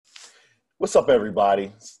What's up,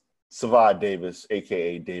 everybody? Savad Davis,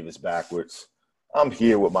 aka Davis Backwards. I'm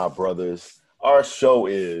here with my brothers. Our show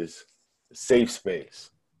is Safe Space.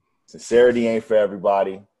 Sincerity ain't for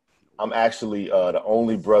everybody. I'm actually the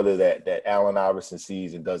only brother that Allen Iverson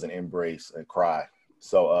sees and doesn't embrace and cry.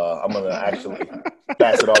 So I'm gonna actually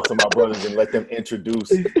pass it off to my brothers and let them introduce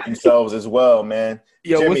themselves as well, man.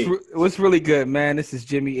 Yo, Jimmy. what's really good, man? This is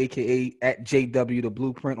Jimmy, aka at JW the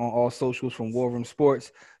Blueprint on all socials from War Room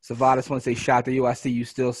Sports. Savada, I just want to say shout out to you. I see you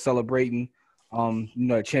still celebrating,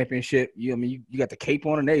 a championship. You got the cape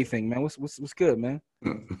on and everything, man. What's good, man?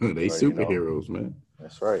 They superheroes, man.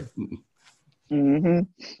 That's right. Mm-hmm.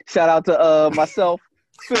 Shout out to myself,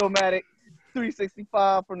 Philmatic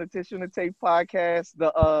 365 from the Tissue and the Tape podcast.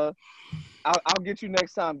 I'll get you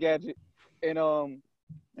next time, Gadget. And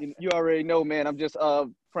you already know, man. I'm just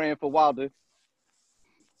praying for Wilder.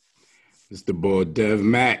 It's the boy Dev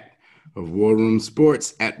Mack of War Room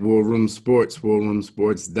Sports at War Room Sports,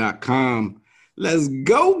 warroomsports.com. Let's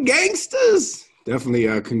go, gangsters!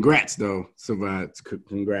 Definitely, congrats though, Savant.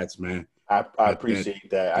 Congrats, man. I appreciate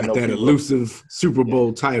that. I know that elusive Super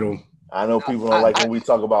Bowl title. I know people don't like when we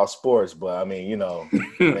talk about sports, but I mean,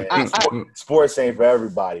 man, sports ain't for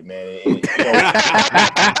everybody, man.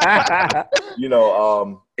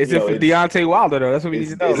 Is it for Deontay Wilder though? That's what we need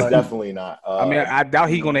to know. It's definitely not. I doubt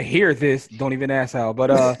he's gonna hear this. Don't even ask how.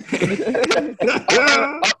 But oh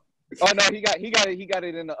no, he got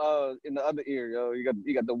it in the other ear, yo.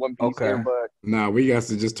 He got the one piece earbud. Nah, we got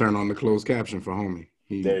to just turn on the closed caption for homie.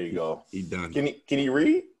 There you go. He done. Can he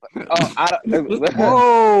read?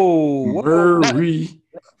 Whoa, Murray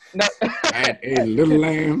at a little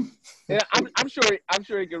lamb. Yeah, I'm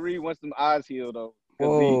sure he can read once them eyes heal though.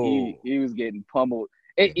 Because he was getting pummeled.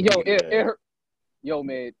 It hurt. Yo,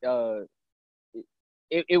 man.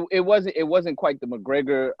 It wasn't quite the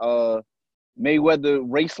McGregor Mayweather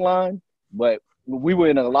race line, but we were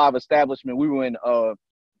in a live establishment. We were in the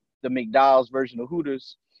McDowell's version of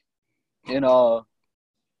Hooters,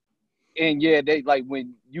 and yeah, they like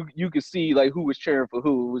when you could see like who was cheering for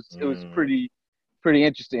who. It was pretty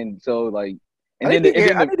interesting. So like, I need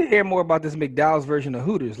to hear more about this McDowell's version of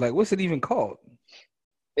Hooters. Like, what's it even called?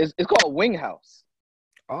 It's called Wing House.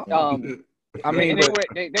 Oh. I mean,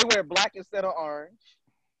 they wear black instead of orange.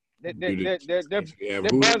 Their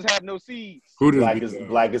buns have no seeds. Hooters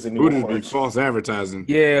black is a new Hooters be false advertising.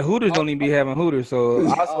 Yeah, Hooters don't even be having Hooters. So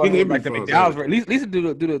I was like the McDowell's version. At least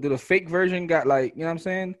do the fake version. Got like, you know what I'm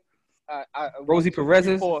saying? Rosie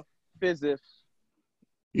Perez's.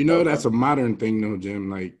 You know, that's a modern thing though, Jim.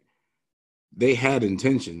 Like, they had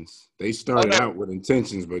intentions. They started out with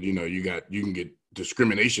intentions, but you can get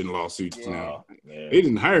discrimination lawsuits now. Yeah. They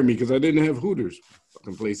didn't hire me because I didn't have Hooters.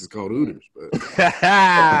 Fucking places called Hooters. But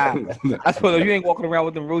I suppose you ain't walking around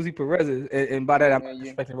with them Rosie Perez's, and by that I'm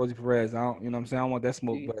respecting Rosie Perez. I don't, you know what I'm saying? I don't want that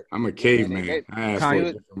smoke. But I'm a caveman. I asked for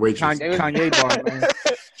a waitress. Kanye bar, man.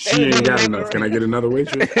 She ain't got enough. Can I get another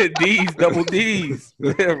waitress? D's, double D's.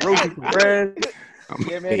 Rosie Perez.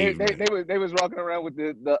 Yeah, man. They was walking around with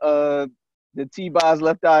the T-Boz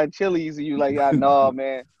Left Eye and Chili's, and you like, no,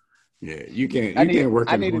 man. Yeah, you can't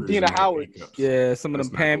work. I need a Dina Howard. Yeah, some of them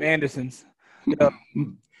Pam Andersons.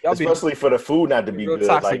 Especially for the food not to be good.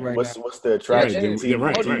 Like, right, what's the attraction?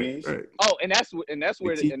 Right. Oh, and that's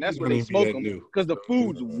where they smoke them because the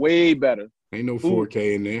food's way better. Ain't no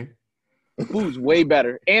 4K in there. The food's way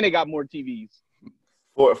better, and they got more TVs.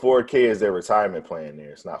 4K is their retirement plan. There,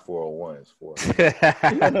 it's not 401. It's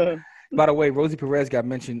 4. By the way, Rosie Perez got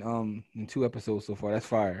mentioned in 2 episodes so far. That's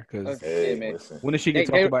fire. Because when did she get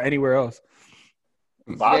talked about anywhere else?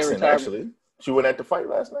 Boxing, actually. She went at the fight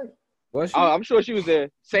last night. Was she? I'm sure she was there.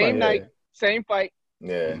 Same night, same fight.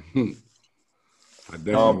 Yeah. I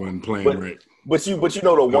definitely wasn't playing right. But you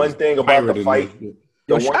know the one thing about the fight.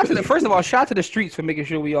 Yo, first of all, shout out to the streets for making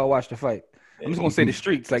sure we all watch the fight. I'm just gonna say the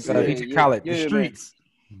streets, like VJ Khaled, the streets.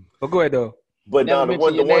 Man. But go ahead though. But now the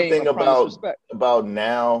one thing about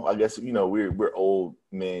now, I guess we're old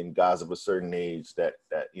men, guys of a certain age that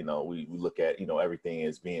we look at everything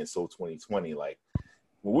as being so 2020. Like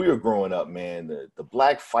when we were growing up, man, the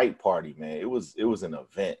Black Fight Party, man, it was an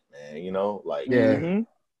event, man.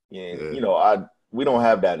 We don't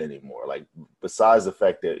have that anymore. Like besides the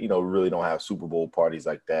fact that we really don't have Super Bowl parties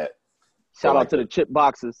like that. Shout out to the chip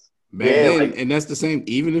boxes. Man, and that's the same.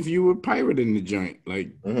 Even if you were pirating the joint,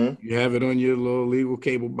 like you have it on your little legal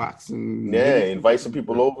cable box, and invite some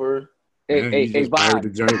people over. Hey, pirate the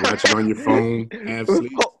joint, watch it on your phone, have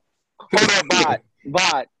sleep. Hold on,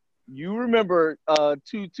 Bod. You remember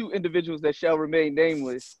two individuals that shall remain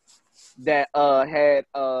nameless that had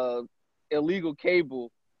illegal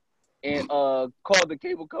cable and called the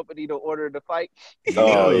cable company to order the fight.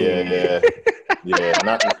 Oh yeah.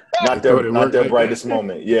 Not their brightest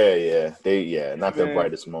moment. Not their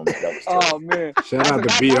brightest moment. That was terrible. Oh man! Shout out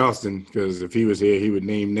to B. Austin, because if he was here, he would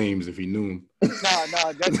name names if he knew him. No,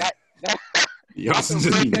 Austin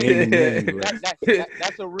just be naming names.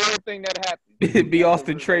 That's a real thing that happened. B.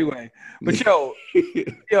 Austin Treyway. But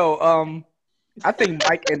I think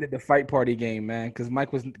Mike ended the fight party game, man, because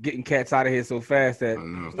Mike was getting cats out of here so fast that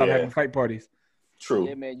stopped having fight parties. True.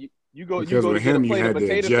 Yeah, man. You go. Because with him, you had to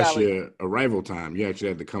adjust salad. your arrival time. You actually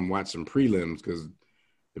had to come watch some prelims because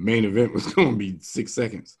the main event was going to be 6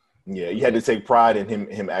 seconds. Yeah, you had to take pride in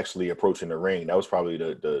him actually approaching the ring. That was probably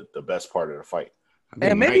the best part of the fight.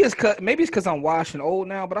 And maybe it's because I'm washed and old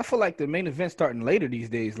now, but I feel like the main event's starting later these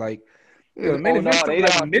days. Like the main event started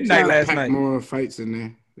like midnight last night. More fights in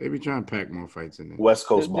there. They be trying to pack more fights in there. West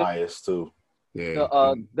Coast bias too.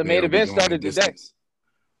 Yeah. The main event started today.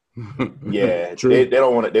 Yeah, they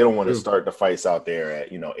don't want to start the fights out there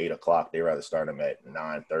at 8 o'clock. They rather start them at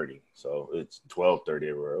 9:30. So it's 12:30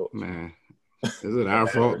 everywhere else. Man, is it our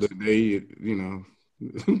fault that they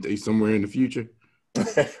they somewhere in the future?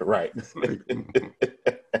 Right.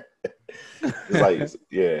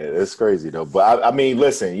 It's crazy though. But I mean,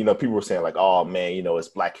 listen, people were saying like, oh man, it's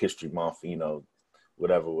Black History Month,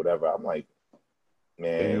 whatever. I'm like,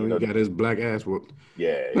 man, we got his black ass whooped.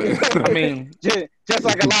 Yeah. I mean, just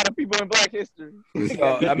like a lot of people in Black history.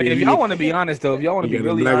 I mean, if y'all want to be honest though, if y'all want to be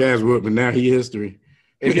really black honest, ass whooped, but now he history.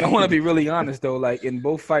 If y'all want to be really honest though, like in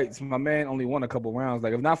both fights, my man only won a couple rounds.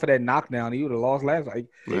 Like if not for that knockdown, he would have lost last. Like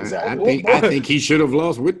exactly. I think he should have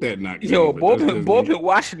lost with that knockdown. Yo, Bob been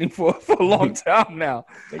watching him for a long time now.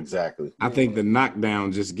 Exactly. I think the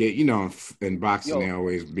knockdown just get in boxing they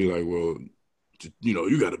always be like, well,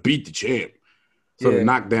 you got to beat the champ. So the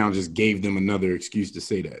knockdown just gave them another excuse to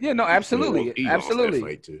say that. Yeah, no, absolutely, absolutely. Lost that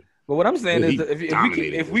fight too. But what I'm saying is, that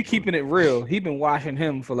if we keeping it real, he been watching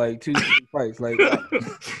him for like 2 fights, like,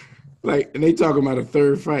 and they talking about a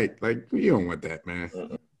third fight. Like, you don't want that, man.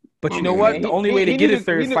 But you know what? The only way to get a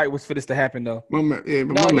third fight was for this to happen, though. My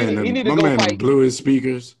man blew his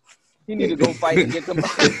speakers. He need to go fight and get them.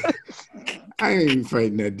 I ain't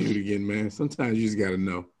fighting that dude again, man. Sometimes you just gotta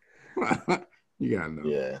know. You gotta know.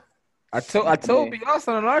 Yeah. I told B.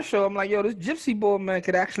 Austin on our show, I'm like, yo, this gypsy boy, man,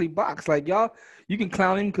 could actually box. Like, y'all, you can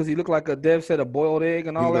clown him because he looked like Dev said, a boiled egg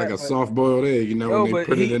and all that. Like a soft-boiled egg, when they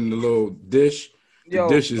put it in the little dish. The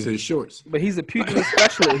dish is his shorts. But he's a pugilist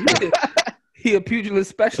specialist. He a pugilist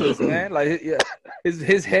specialist, man. Like,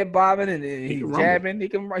 his head bobbing and he's jabbing. He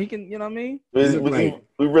can, you know what I mean?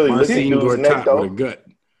 We really listen to his neck, though. With a gut.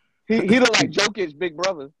 He look like Jokic's big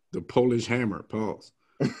brother. The Polish hammer. Pause.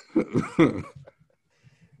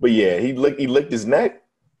 But yeah, he licked his neck.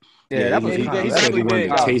 Yeah, that was he definitely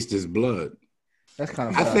wanted to taste his blood. That's kind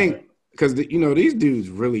of. I think because these dudes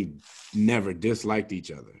really never disliked each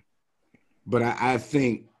other, but I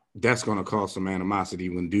think that's gonna cause some animosity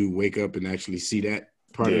when dude wake up and actually see that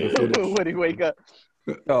part of the footage. When he wake up.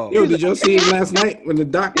 Yo, did y'all see him last night when the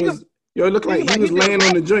doc was? Yo, it looked like he was laying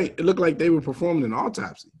on the joint. It looked like they were performing an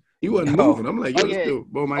autopsy. He wasn't moving. I'm like, this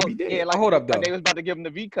dude might be dead. Yeah, like, hold up, though. Like they was about to give him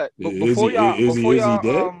the V cut. Before y'all move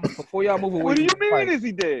away. What do you mean? Is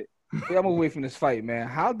he dead? Before y'all move away from this fight, man,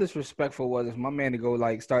 how disrespectful was it for my man to go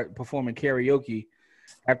start performing karaoke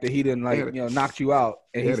after he didn't knocked you out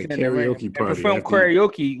and he's in karaoke party and perform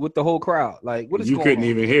karaoke with the whole crowd? Like, what is you going on? couldn't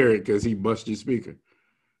even hear it because he busted your speaker.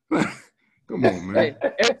 Come on, man.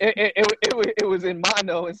 It was in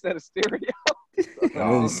mono instead of stereo.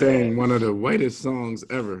 I sang one of the whitest songs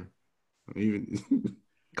ever.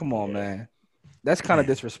 Come on, man. That's kind of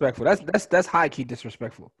disrespectful. That's high key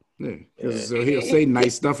disrespectful. Yeah, so he'll say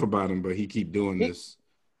nice stuff about him, but he keep doing this.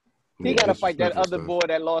 He got to fight that other boy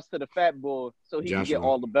that lost to the fat boy, so he can get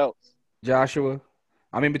all the belts. Joshua.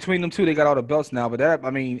 I mean, between them two, they got all the belts now. But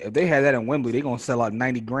if they had that in Wembley, they're gonna sell out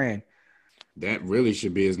 $90,000. That really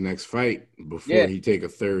should be his next fight before he take a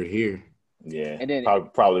third here. Yeah, and then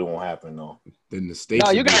probably won't happen though. Then the stakes.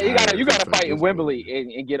 No, you got to fight in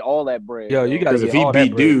Wembley and get all that bread. Yo, you got to. If he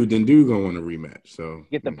beat dude, then dude gonna want a rematch. So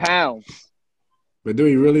get the pounds. But do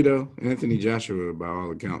he really though? Anthony Joshua, by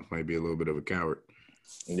all accounts, might be a little bit of a coward.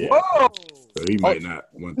 Yeah. Whoa! So he might not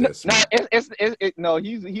want that. No,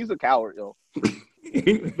 he's a coward, yo.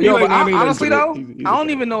 But honestly though, I don't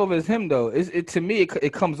even know if it's him though. To me,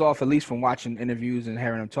 it comes off, at least from watching interviews and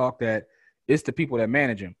hearing him talk, that it's the people that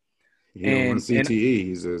manage him. He don't want CTE.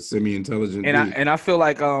 He's a semi-intelligent and I feel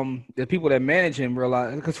like the people that manage him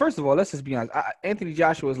realize, because first of all, let's just be honest, Anthony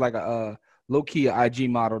Joshua is like a low-key IG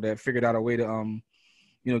model that figured out a way to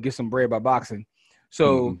get some bread by boxing.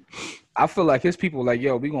 So I feel like his people like,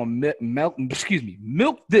 yo, we gonna milk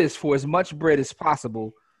this for as much bread as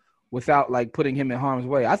possible, without like putting him in harm's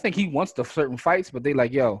way. I think he wants the certain fights, but they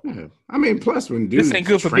like, yo. Yeah. I mean, plus when dudes this ain't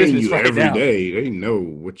good for train business you right every now. day, they know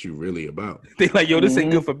what you really about. They like, yo, this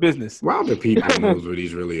ain't good for business. Wilder people knows what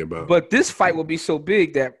he's really about. But this fight will be so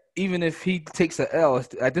big that even if he takes an L,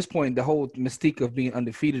 at this point, the whole mystique of being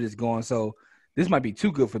undefeated is gone. So this might be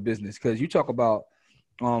too good for business because you talk about,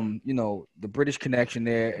 the British connection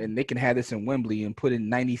there, and they can have this in Wembley and put in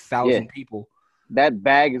 90,000 people. That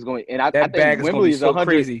bag is going, and I think Wembley is so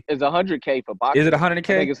crazy. Is $100K for boxing. Is it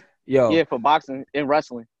 $100K? Yeah, for boxing and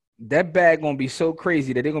wrestling. That bag gonna be so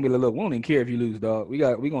crazy that they're gonna be like, look, we don't even care if you lose, dog. We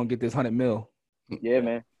gonna get this $100 million. Yeah,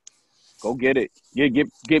 man. Go get it.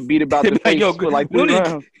 Get beat about the face for like 3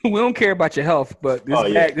 rounds. We don't care about your health, but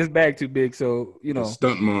this bag too big, so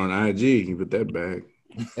stunt more on IG with that bag.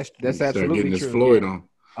 That's absolutely getting true. This Floyd on.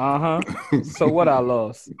 So what? I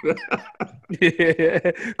lost.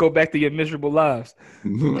 Go back to your miserable lives.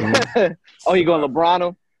 You going LeBron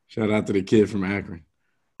him? Shout out to the kid from Akron.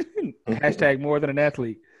 Hashtag more than an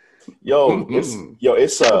athlete.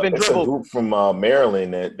 It's a group from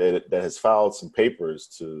Maryland that has filed some papers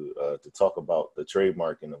to talk about the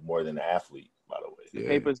trademarking of more than an athlete. By the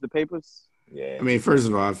way, the papers. Yeah. I mean, first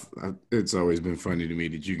of all, it's always been funny to me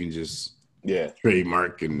that you can just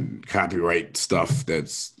trademark and copyright stuff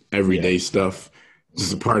that's everyday stuff,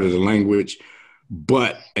 just a part of the language.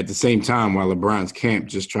 But at the same time, while LeBron's camp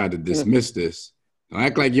just tried to dismiss this,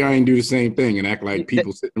 act like y'all ain't do the same thing and act like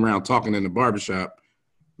people sitting around talking in the barbershop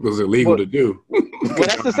was illegal to do. Well,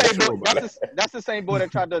 that's the same boy. That's the same boy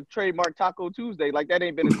that tried to trademark Taco Tuesday. Like that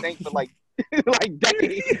ain't been a thing for like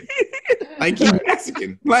days. Like he's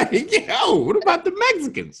Mexican. Like, yo, what about the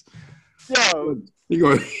Mexicans? Yo,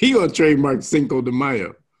 he gonna trademark Cinco de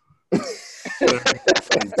Mayo.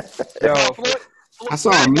 Yo, I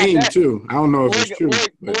saw a meme too. I don't know if it's true,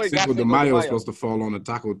 but Cinco de Mayo is supposed to fall on a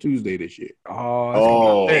Taco Tuesday this year.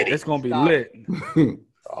 It's gonna be lit.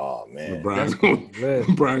 Oh man,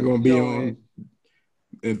 LeBron gonna be on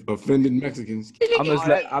offended Mexicans.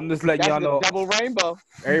 I'm just letting y'all know. Double rainbow.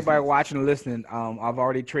 Everybody watching and listening, I've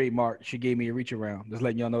already trademarked. She gave me a reach around. Just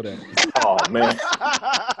letting y'all know that. Oh man.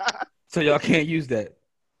 So y'all can't use that.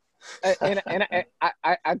 And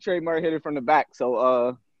I trademark hit it from the back.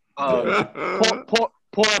 So poor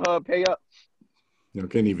pay up. You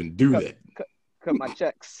can't even do that. Cut my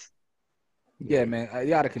checks. Yeah, man,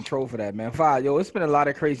 you out of control for that, man. It's been a lot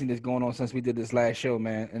of craziness going on since we did this last show,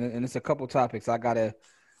 man, and it's a couple topics I gotta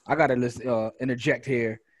interject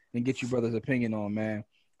here and get you brothers' opinion on, man.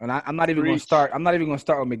 And I'm not even gonna start. I'm not even gonna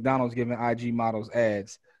start with McDonald's giving IG models ad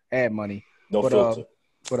money. No filter.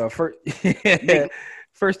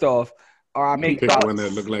 First off, I pick one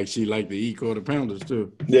that look like she like to eat quarter pounders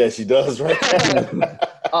too. Yeah, she does, right?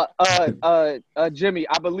 Jimmy,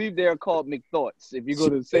 I believe they're called McThoughts. If you go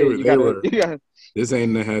to say this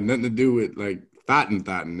ain't had nothing to do with like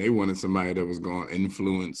thoughtin'. They wanted somebody that was going to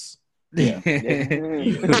influence. Yeah.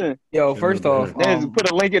 Yo, first off,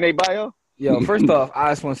 put a link in their bio. Yo, first off,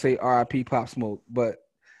 I just want to say RIP Pop Smoke. But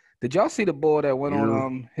did y'all see the boy that went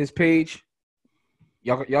on his page?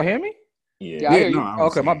 Y'all hear me? Yeah. No,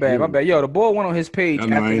 okay, my bad. Yo, the boy went on his page. I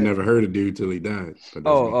know I ain't never heard a dude till he died.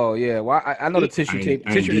 Yeah. Well, I know the tissue tape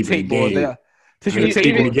boys. Tissue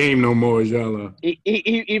tape in the game no more, as y'all are.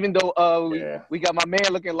 Even though we got my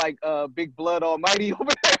man looking like Big Blood Almighty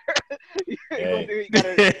over there.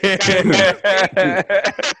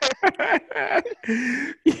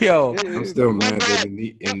 Yo, I'm still mad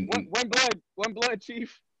that one blood,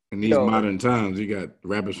 Chief. In these modern times, you got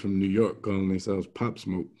rappers from New York calling themselves Pop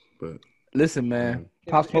Smoke, but. Listen, man,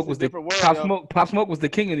 Pop Smoke was Pop Smoke was the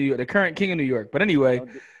king of New York, the current king of New York. But anyway,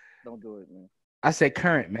 don't do it, man. I said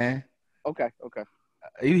current, man. Okay.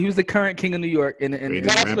 He was the current king of New York, and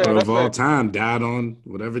greatest rapper of all time died on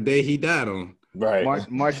whatever day he died on. Right,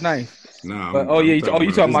 March 9th. No, you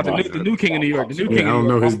talking about the new king of New York? The new king. I don't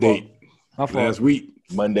know his date. Last week.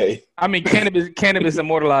 Monday. I mean, cannabis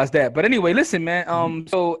immortalized that. But anyway, listen, man.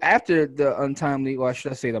 So after the untimely, or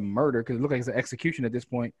should I say the murder, because it looked like it's an execution at this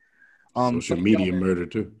point. Social media murder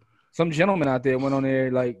too. Some gentleman out there went on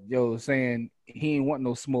there like, saying he ain't want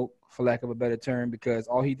no smoke, for lack of a better term, because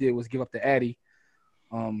all he did was give up the Addy,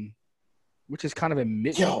 which is kind of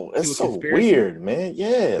admitting. That's so weird, man.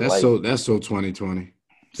 Yeah, that's so 2020.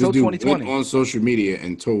 This dude 2020 went on social media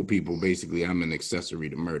and told people basically I'm an accessory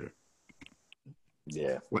to murder.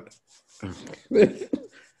 Yeah. What? I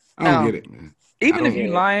don't get it, man. Even if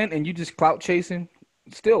you're lying and you just clout chasing.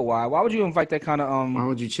 Still, why would you invite that kind of Why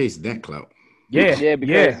would you chase that clout?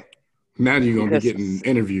 Yeah. Now you're gonna be getting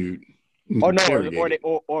interviewed. Or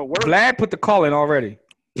worse. Vlad put the call in already.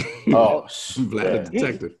 Oh, Vlad the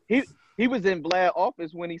detective. He was in Vlad's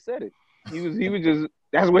office when he said it. He was just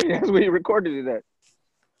that's where he recorded it at.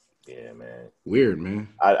 Yeah, man. Weird, man.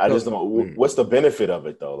 I just don't. What's the benefit of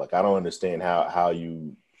it though? Like, I don't understand how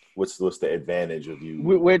you. What's the advantage of you?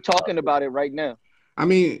 We're talking about it right now. I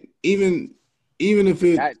mean, even if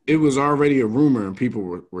it was already a rumor and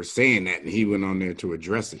people were saying that, and he went on there to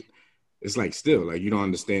address it, it's like still like you don't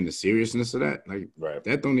understand the seriousness of that. Like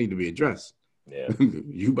that don't need to be addressed. Yeah,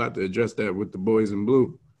 you about to address that with the boys in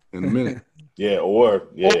blue in a minute. or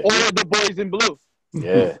the boys in blue.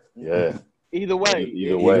 Yeah. Either way,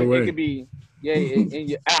 it could be.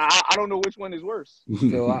 Yeah, I don't know which one is worse.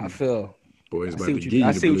 Phil. Boys, I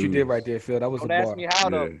see what you did right there, Phil. That was a bar. Don't ask me how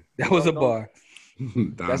though. That was a bar.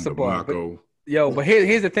 That's a bar. But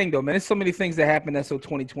here's the thing though, man. There's so many things that happened that's so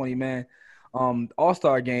 2020, man.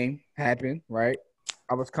 All-Star game happened, right?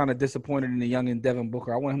 I was kind of disappointed in the youngin' Devin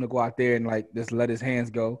Booker. I want him to go out there and like just let his hands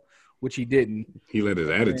go, which he didn't. He let his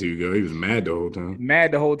attitude go. He was mad the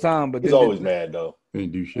whole time. But he's always mad though. He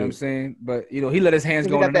didn't do shit. You know what I'm saying? But he let his hands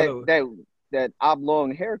go in that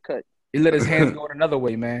oblong haircut. He let his hands go in another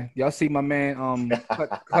way, man. Y'all see my man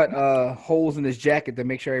cut holes in his jacket to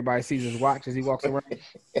make sure everybody sees his watch as he walks around.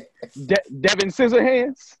 Devin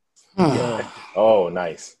Scissorhands. Oh,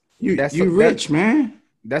 nice. You rich, man.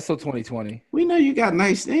 That's so 2020. We know you got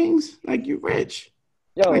nice things. Like you're rich.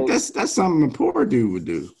 Yo, like that's something a poor dude would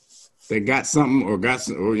do. They got something or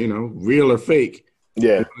real or fake.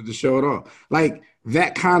 Yeah. To show it off. Like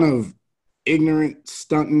that kind of ignorant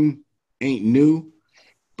stunting ain't new,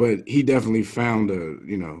 but he definitely found a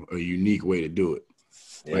unique way to do it.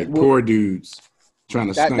 Yeah. Like poor dudes trying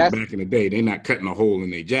to stunt back in the day, they not cutting a hole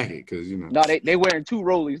in their jacket because No, they wearing two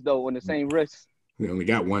rollies though on the same wrist. They only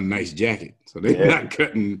got one nice jacket, so they're not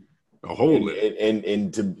cutting a hole in it.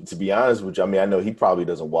 And to be honest with you, I mean, I know he probably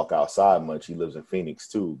doesn't walk outside much. He lives in Phoenix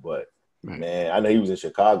too, but man, I know he was in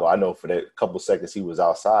Chicago. I know for that couple seconds he was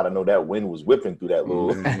outside. I know that wind was whipping through that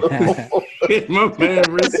little. My man,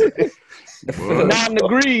 9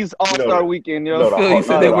 degrees All-Star weekend, yo. You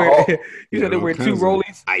said they wear two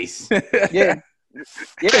rollies. Ice. Yeah.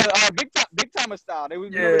 Big timer style. They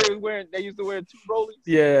used to wear two rollies.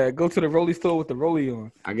 Yeah, go to the rollie store with the rollie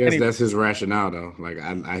on. I guess that's his rationale though. Like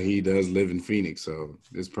he does live in Phoenix, so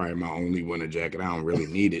this is probably my only winter jacket. I don't really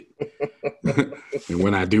need it. And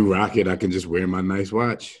when I do rock it, I can just wear my nice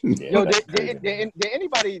watch. Yo, did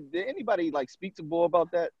anybody like speak to Bo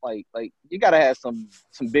about that? Like you gotta have some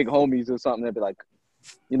big homies or something that be like,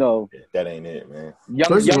 that ain't it, man.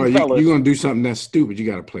 First of all, you're gonna do something that's stupid. You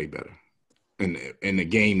gotta play better. In the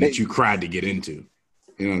game that you cried to get into,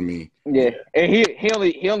 you know what I mean? Yeah, and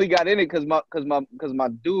he only got in it because my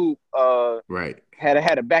dude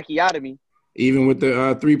had a bacchiotomy. Even with the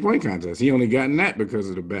 3-point contest, he only got in that because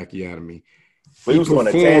of the bacchiotomy. But he was doing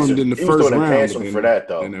a tantrum in the first round for that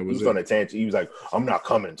though. He was doing a tantrum. He was like, "I'm not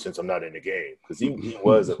coming since I'm not in the game," because he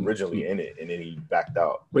was originally in it and then he backed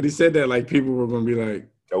out. But he said that like people were gonna be like,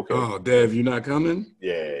 "Okay, oh, Dev, you not coming?"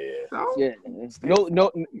 Yeah. Yeah. No.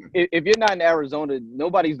 If you're not in Arizona,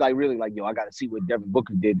 nobody's like really like, yo, I got to see what Devin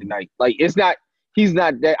Booker did tonight. Like, it's not. He's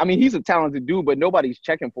not that. I mean, he's a talented dude, but nobody's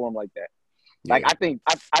checking for him like that. Like, I think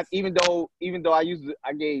I even though I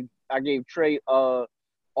gave Trey all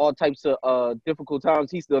types of difficult times,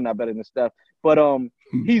 he's still not better than Steph. But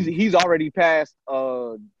he's already passed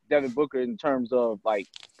Devin Booker in terms of like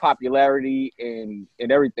popularity and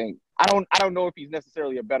everything. I don't know if he's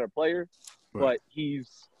necessarily a better player, but he's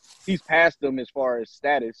passed them as far as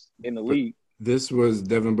status in the league. This was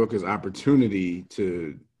Devin Booker's opportunity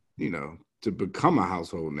to become a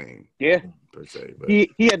household name. Yeah, per se. But he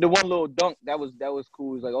had the one little dunk that was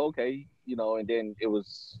cool. He was like, okay, and then it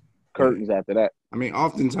was curtains after that. I mean,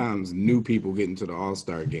 oftentimes new people get into the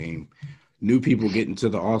All-Star game. New people get into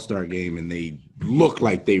the All-Star game and they look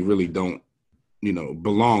like they really don't,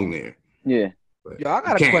 belong there. Yeah. Yo, I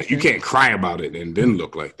got a question. You can't cry about it and then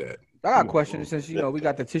look like that. I got a question since we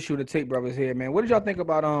got the tissue to tape brothers here, man. What did y'all think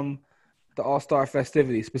about the All-Star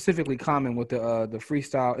festivities, specifically Common with the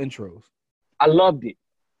freestyle intros? I loved it.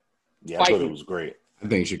 Yeah, I thought it was great. I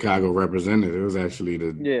think Chicago represented. It was actually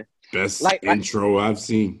the best intro I've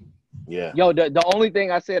seen. Yeah. Yo, the only thing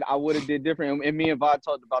I said I would have did different, and me and Vod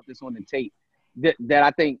talked about this on the tape, that I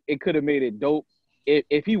think it could have made it dope.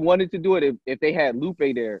 If he wanted to do it, if they had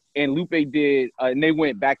Lupe there, and Lupe did, and they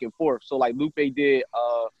went back and forth. So like Lupe did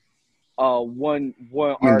one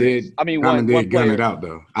artist. One player. Gun it out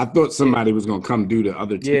though. I thought somebody was gonna come do the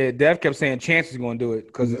other two. Yeah, Dev kept saying Chance is gonna do it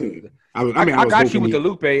because I got you with the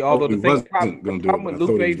Lupe. Although the problem with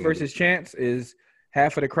Lupe versus Chance is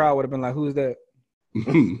half of the crowd would have been like, "Who's that?"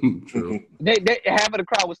 True. They half of the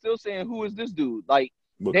crowd was still saying, "Who is this dude?" Like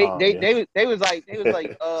They was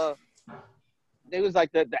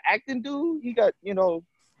like the acting dude. He got he's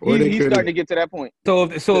starting to get to that point. So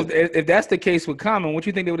if that's the case with Common, what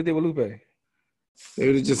you think they would have did with Lupe? They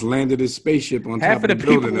would have just landed his spaceship on Half top of the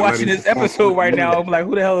people watching this episode right now, I'm like,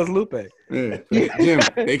 who the hell is Lupe? Yeah, Jim,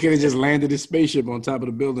 they could have just landed his spaceship on top of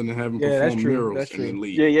the building and have him perform murals and then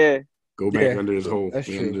leave. Yeah. Go back under his hole, under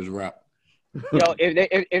his rock. Yo,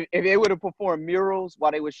 if they would have performed murals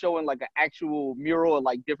while they were showing like an actual mural of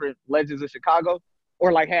like different legends of Chicago,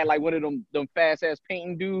 or like had like one of them fast ass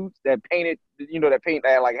painting dudes that painted, that paint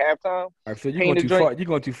at like halftime. All right, Phil, you're going too far. You're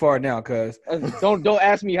going too far now, cuz. Don't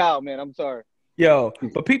ask me how, man. I'm sorry. Yo,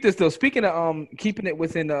 but Pete, this though. Speaking of keeping it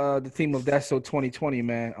within the theme of That's So 2020,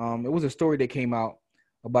 man. It was a story that came out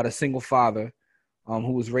about a single father,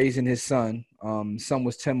 who was raising his son. Son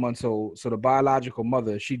was 10 months old. So the biological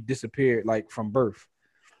mother, she disappeared like from birth.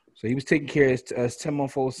 So he was taking care of his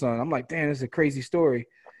 10-month-old son. I'm like, damn, this is a crazy story.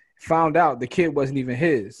 Found out the kid wasn't even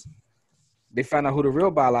his. They found out who the real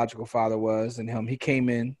biological father was, and he came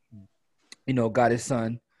in, got his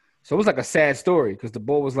son. So it was like a sad story because the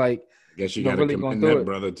boy was like, I guess you got to commend that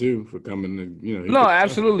brother too for coming to, No,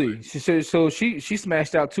 absolutely. So she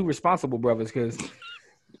smashed out 2 responsible brothers because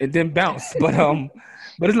it didn't bounce. But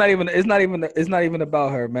it's not even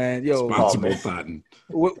about her, man. Yo, responsible thoughting.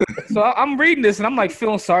 So I'm reading this and I'm like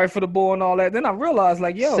feeling sorry for the boy and all that. Then I realized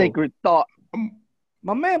like, yo, sacred thought.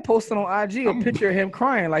 My man posted on IG a picture of him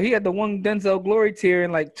crying. Like he had the one Denzel Glory tear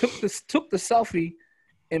and like took the selfie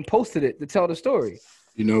and posted it to tell the story.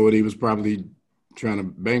 You know what he was probably trying to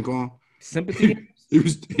bank on? Sympathy. he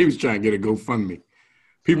was trying to get a GoFundMe.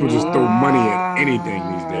 People just throw money at anything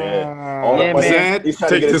these days. Man. He's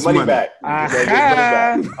trying to get his money back.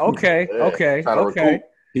 Okay.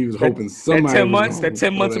 He was hoping somebody that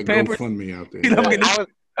 10 months of Pampers. GoFundMe out there.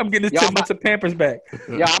 I'm getting this 10 months of Pampers back.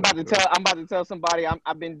 Yeah, I'm about to tell somebody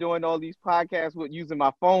I've been doing all these podcasts with using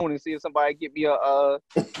my phone and see if somebody get me a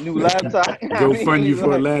new laptop. Go fund you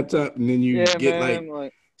for a laptop, and then you get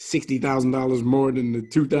like $60,000 more than the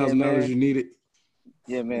 $2,000 you needed.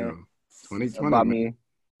 Yeah, man. 2020.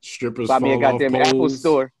 Strippers bought me a goddamn poles, Apple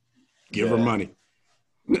store. Give her money.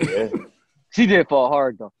 Yeah. She did fall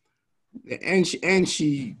hard though. And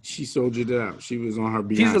she soldiered it out. She was on her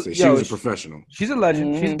Beyonce. She was a professional. She's a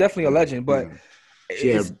legend. Mm-hmm. She's definitely a legend. But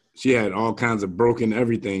she had all kinds of broken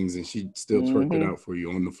everythings, and she still twerked it out for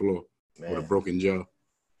you on the floor with a broken jaw,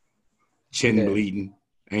 chin bleeding,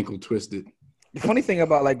 ankle twisted. The funny thing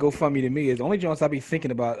about like GoFundMe to me is the only joints I be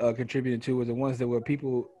thinking about contributing to is the ones that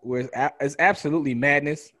where it's absolutely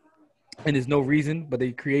madness and there's no reason, but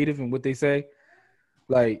they creative in what they say.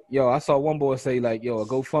 Like, yo, I saw one boy say like, yo,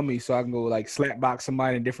 GoFundMe so I can go like slap box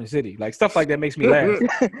somebody in a different city. Like stuff like that makes me laugh.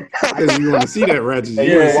 Because you want to see that ratchet.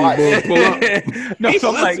 You want to see boy pull up. No,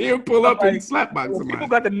 so I'm like, see him pull up and slap box somebody. People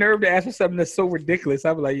got the nerve to ask for something that's so ridiculous.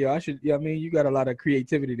 I'm like, yo, I should. Yeah, I mean, you got a lot of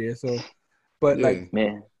creativity there. So, but like,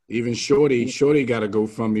 man. Even Shorty got to go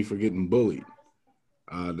fund me for getting bullied.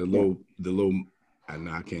 The low,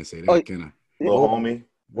 I can't say that, can I? Little homie.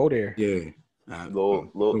 Whoa there. Yeah. Little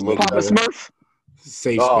Papa Smurf.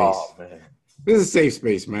 Safe space. Man. This is a safe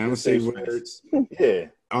space, man. I'm going to say words. Yeah.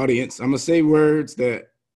 Audience, I'm going to say words that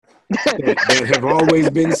have always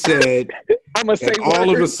been said. I'm going to say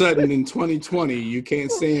all of a sudden in 2020, you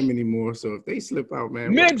can't say them anymore. So if they slip out,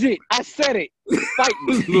 man. Midget, I said it. Fight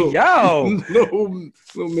me.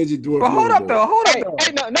 Little midget dwarf. But hold up, though. Hey,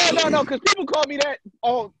 no, because people call me that.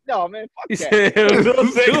 Oh, no, man. Fuck that.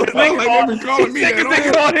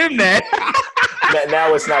 They called him that.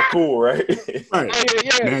 Now it's not cool, right? Right.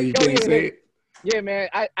 Yeah. Now you can't say it. Yeah, man.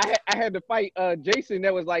 I had to fight Jason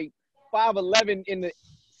that was like 5'11" in the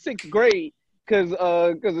 6th grade because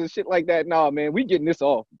of shit like that. Nah, man, we getting this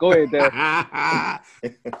off. Go ahead, Dad.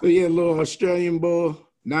 So yeah, little Australian boy,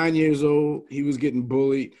 9 years old. He was getting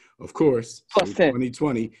bullied, of course. So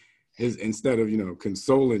 2020 is instead of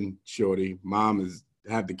consoling Shorty, mom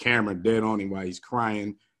had the camera dead on him while he's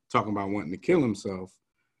crying, talking about wanting to kill himself.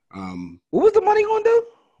 What was the money going to do?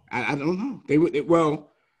 I don't know. They would.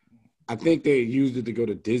 I think they used it to go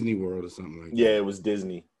to Disney World or something like that. Yeah, it was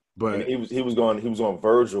Disney. But and he was on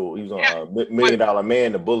Virgil. He was on $1 Million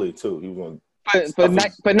Man, the bully too. He was on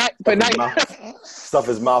stuff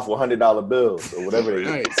his mouth with $100 bills or whatever they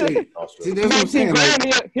right, see, that's what I'm saying.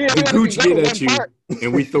 Like, the gooch get at you,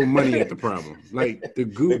 and we throw money at the problem. Like the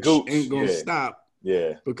gooch ain't gonna stop.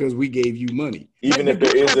 Yeah, because we gave you money. Even if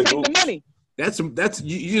there is a gooch, that's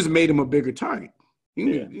you just made him a bigger target.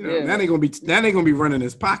 That ain't gonna be running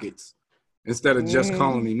his pockets instead of just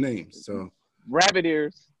calling him names. So rabbit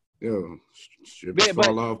ears. Yo, strippers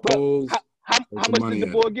fall off poles. How much did the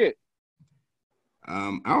boy get?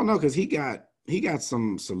 I don't know because he got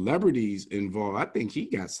some celebrities involved. I think he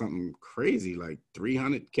got something crazy like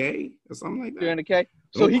 $300K or something like that. $300K.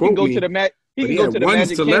 So he can go to the Magic. He can go to the one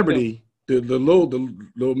Magic celebrity, the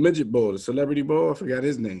little midget boy, the celebrity boy. I forgot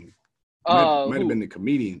his name. Might have been the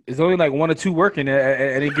comedian. There's only like 1 or 2 working at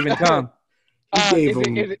any given time.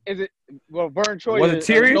 Is it well, Vern Troyer was it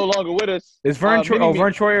Tyrion? No longer with us. It's Vern Troyer.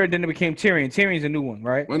 Vern Troyer, and then it became Tyrion. Tyrion's a new one,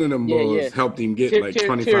 right? One of them boys helped him get like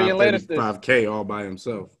 25K all by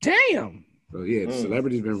himself. Damn. So yeah, the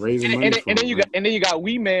celebrity's been raising money. And then you got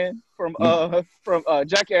Wee Man from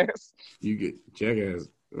Jackass. You get Jackass.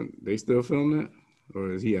 They still film that,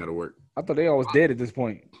 or is he out of work? I thought they always dead at this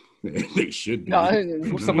point. They should be.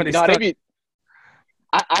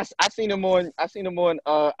 I seen him on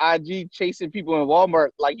IG chasing people in Walmart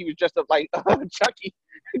like he was dressed up like Chucky,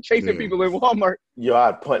 chasing people in Walmart. Yo,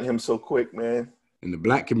 I'd punt him so quick, man. In the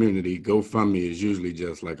black community, GoFundMe is usually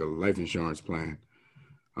just like a life insurance plan.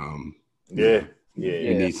 You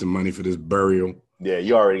need some money for this burial. Yeah,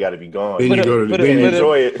 you already got to be gone. Then you go to the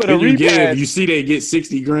enjoy it. Then you see they get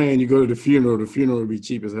 $60,000. You go to the funeral. The funeral will be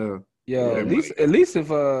cheap as hell. Yeah, at least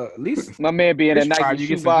if my man being a Nike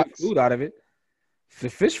you shoebox, get some food out of it. The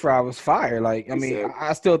fish fry was fire. Like, I mean,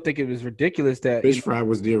 I still think it was ridiculous that fish fry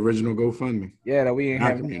was the original GoFundMe. Yeah, that we didn't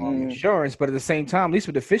have insurance, but at the same time, at least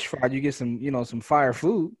with the fish fry, you get some, some fire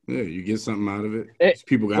food. Yeah, you get something out of it.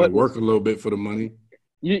 People got to work a little bit for the money.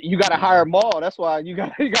 You got to hire Maul. That's why you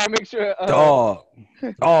got to make sure.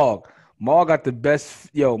 Dog. Maul got the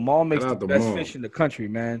best. Maul makes the best fish in the country,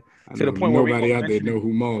 man. To the point where nobody out there know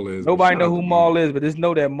who Maul is. Nobody know who Maul is, but just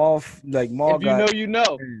know that Maul got. You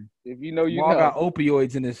know. If you know, Maul got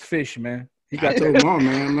opioids in his fish, man. I told Maul,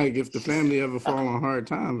 man, like if the family ever fall on hard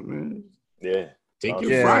times, man. Yeah. Take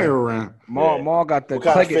your fryer around. Maul got the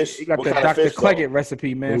Cleggett. He got the Dr. Cleggett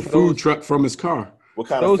recipe, man. Food truck from his car. What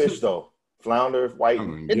kind of fish though? Flounder, white.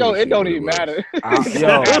 It don't even matter.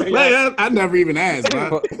 I never even asked.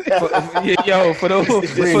 For those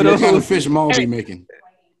what kind of fish Maul be making?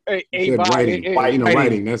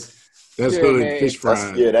 Whiting. That's hood fish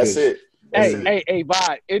fry. That's it. Hey,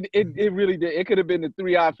 Bot. It really did. It could have been the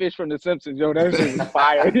 3-eyed fish from The Simpsons, yo. That shit was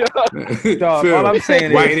fire. Dog, all I'm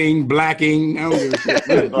saying whiting, blacking, yellowing,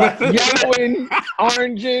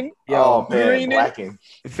 oranging, greening. Blacking.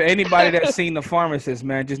 For anybody that's seen The Pharmacist,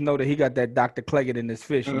 man, just know that he got that Dr. Cleggett in his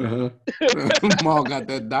fish. Maul got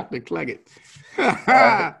that Dr. Cleggett.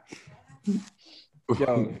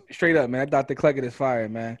 Yo, straight up, man. Dr. Cleggett is fire,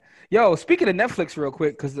 man. Yo, speaking of Netflix real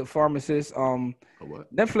quick, because The Pharmacist,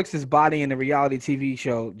 Netflix is bodying the reality TV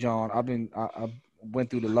show, John. I went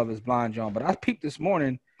through the Love is Blind, John, but I peeped this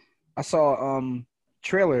morning. I saw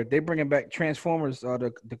trailer. They bringing back Transformers,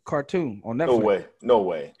 the cartoon on Netflix. No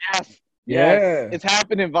way. Yes. It's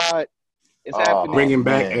happening, Vod. It's happening. Bringing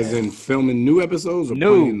back as in filming new episodes or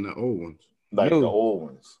playing the old ones? Like the old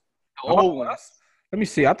ones. The old ones. Let me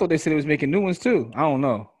see. I thought they said it was making new ones too. I don't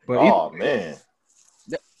know. But man.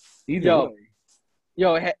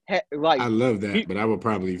 Like I love that, but I would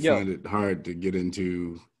probably find it hard to get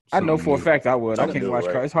into. I know for a fact I would. I can't watch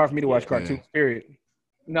cartoons. It's hard for me to watch cartoons. Period.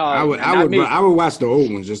 No, I would watch the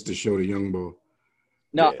old ones just to show the young boy.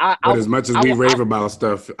 No, but as much as we rave about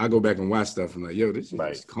stuff, I go back and watch stuff and like, yo, this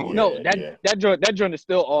is corny. No, that joint is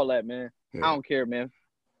still all that, man. Yeah. I don't care, man.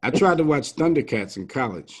 I tried to watch Thundercats in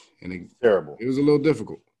college, and terrible. It was a little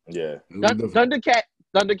difficult. Yeah,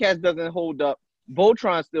 Thundercats doesn't hold up.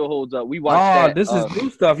 Voltron still holds up. We watched that. This is new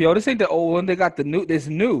stuff, yo. This ain't the old one. They got the new. This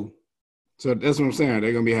new. So that's what I'm saying.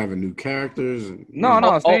 They're gonna be having new characters. And,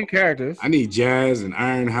 same characters. I need Jazz and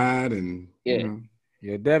Ironhide and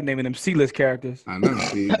Yeah, Dev naming them C-list characters. I know.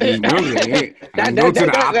 See, I go to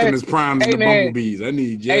the Optimus Primes and the Bumblebees. I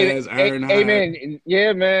need Jazz, Ironhide. Hey, man.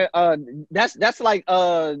 Yeah, man. That's like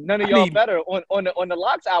none of y'all better on the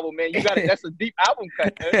Locks album, man. You got it. That's a deep album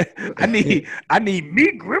cut, man. I need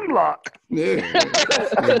me Grimlock. Yeah,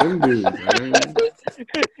 them dudes, man.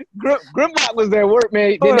 Grimlock was their work,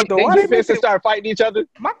 man. They start fighting each other.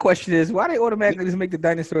 My question is, why they automatically just make the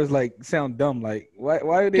dinosaurs like sound dumb? Like,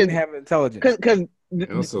 why they didn't have intelligence? Because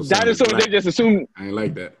dinosaurs, they just assume. I ain't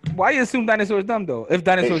like that. Why you assume dinosaurs dumb though? If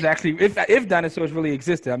dinosaurs if dinosaurs really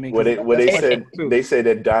existed, I mean. They said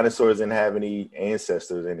that dinosaurs didn't have any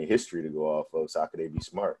ancestors, any history to go off of. So how could they be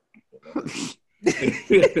smart? And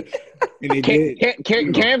they did.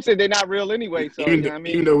 Cam said they're not real anyway. So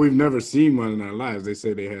even though we've never seen one in our lives, they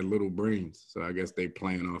say they had little brains. So I guess they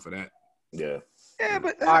playing off of that. Yeah. Yeah,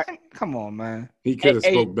 but come on, man. He could have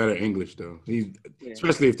spoke better English though.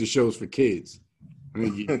 Especially if the show's for kids. I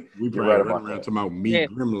mean, we probably run around talking about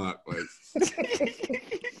Grimlock, like.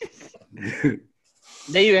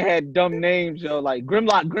 They even had dumb names, yo. Like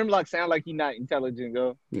Grimlock sound like he's not intelligent,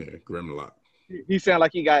 yo. Yeah, Grimlock. He sound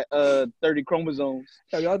like he got 30 chromosomes.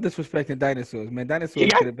 Yo, y'all disrespecting dinosaurs, man.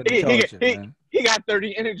 Dinosaurs could have been intelligent, man. He got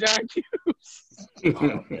 30 Energine cubes.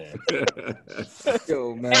 Oh, man.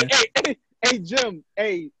 Yo, man. Hey, Jim.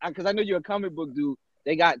 Hey, because I know you're a comic book dude.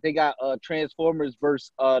 They got Transformers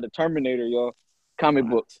versus the Terminator, yo. Comic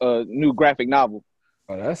book, new graphic novel.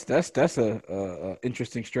 Oh, that's a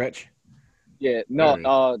interesting stretch. Yeah,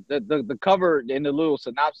 no, the cover and the little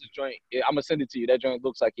synopsis joint. I'm gonna send it to you. That joint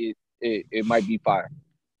looks like it might be fire.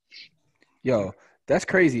 Yo, that's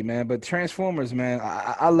crazy, man. But Transformers, man,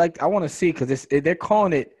 I want to see because they're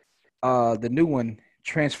calling it the new one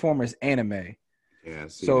Transformers anime. Yeah.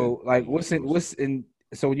 So like, what's in?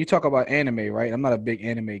 So when you talk about anime, right? I'm not a big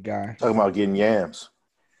anime guy. Talking about getting yams.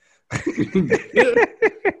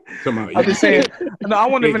 Come on, I'm just saying. No, I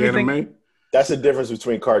wonder if anything. That's the difference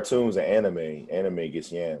between cartoons and anime. Anime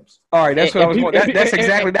gets yams. All right, that's what I was going.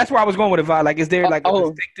 That's where I was going with it. Like, is there like a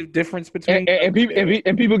distinctive difference between? And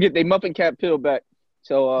people get their Muppet Cap pill back.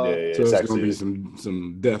 So so it's gonna be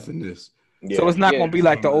some death in this. Yeah. So it's not gonna be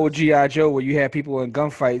like the old G.I. Joe where you have people in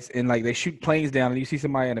gunfights and like they shoot planes down and you see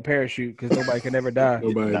somebody in a parachute because nobody can ever die.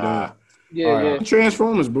 Nobody died. Yeah.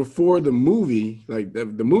 Transformers before the movie, like the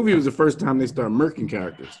movie was the first time they started murking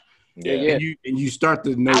characters. Yeah. And you start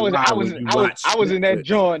to know. I was in that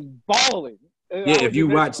joint balling. Yeah, if you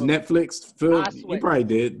watch Netflix, Phil, you probably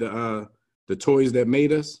did the Toys That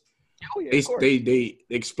Made Us. Oh, yeah, they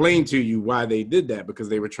explained to you why they did that because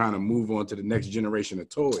they were trying to move on to the next generation of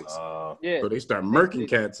toys. So they start murking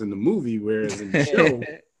cats in the movie, whereas in the show,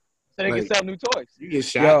 so they can sell new toys. You get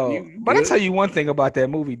shot. But I tell you one thing about that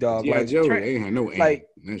movie, dog. Yeah, like, Joe, they ain't had no aim. Like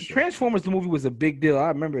Transformers, the movie was a big deal. I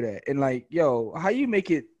remember that. And like, yo, how you make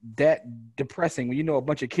it that depressing when you know a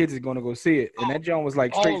bunch of kids is going to go see it? And that John was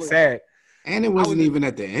like straight sad. And it wasn't even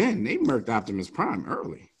at the end. They murked Optimus Prime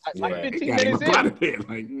early. Like 15 minutes in. Out of there.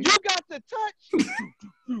 Like, you got the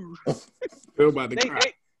touch. Phil about to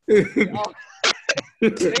cry.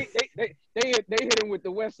 They hit him with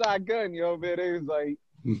the West Side Gun, yo, man. They was like,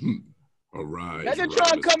 all right.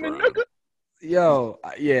 Megatron coming, nigga. Yo,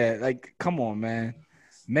 yeah, like, come on, man.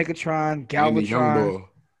 Megatron, Galvatron.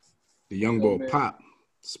 The young boy Pop,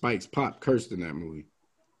 Spike's Pop cursed in that movie.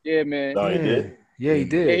 Yeah, man. Oh, he did? Yeah, he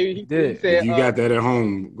did. He did. He said, if you got that at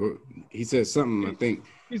home, he said something, I think.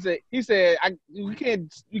 He said, you can't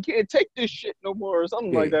take this shit no more or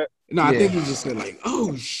something like that. No, I think he just said like,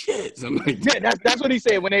 oh shit. Something like that. Yeah, that's what he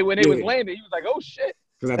said when they was landing. He was like, oh shit.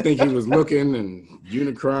 Because I think he was looking and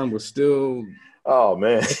Unicron was still. Oh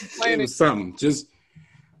man, it was something. Just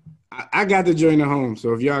I got the joint at home,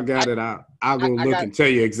 so if y'all got it, I'll go look and tell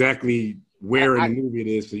you exactly where in the movie it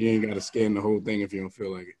is, so you ain't got to scan the whole thing if you don't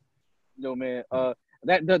feel like it. No, man.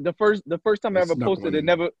 That the first time I ever posted it,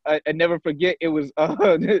 I never forget. It was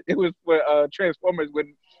for Transformers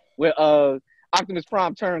when Optimus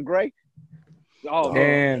Prime turned gray. Oh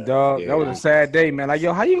damn, dog, that was a sad day, man. Like,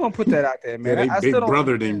 yo, how you gonna put that out there, man? Yeah, they big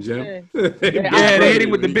brother named Jim. They hit him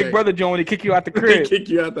with the big brother joint. They kick you out the crib. They kick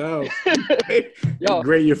you out the house. Yo,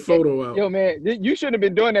 gray your photo out. Yo, man, you shouldn't have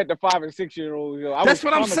been doing that to 5 and 6 year olds. Yo, that's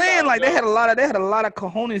what I'm saying. Like, they had a lot of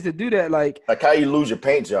cojones to do that. Like how you lose your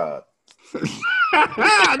paint job.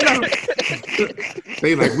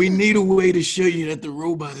 They like, we need a way to show you that the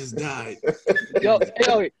robot has died.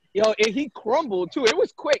 Yo, and he crumbled too. It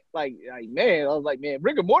was quick. Like man, I was like, man,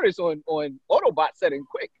 rigor mortis on Autobot setting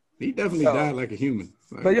quick. He definitely died like a human.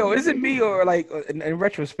 Like, but yo, is it me or like in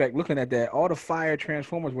retrospect, looking at that, all the fire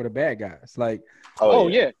Transformers were the bad guys? Like, oh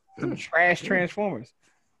yeah, some trash Transformers.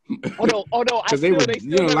 Although because they were,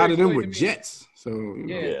 a lot of them were jets. So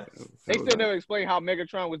they still never explained how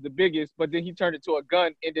Megatron was the biggest, but then he turned it to a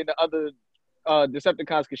gun, and then the other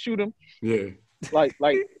Decepticons could shoot him. Yeah. But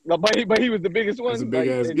he was the biggest one. That's a big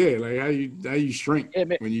ass like how you shrink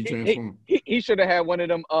when you transform. He should have had one of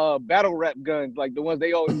them battle rap guns, like the ones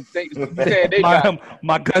they always said they got.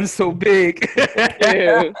 My gun's so big.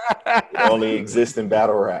 Yeah. Only exist in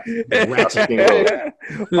battle rap.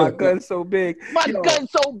 My gun's so big.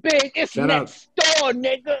 Gun's so big. It's next door,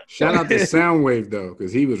 nigga. Shout out to Soundwave though,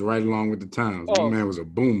 because he was right along with the times. My man was a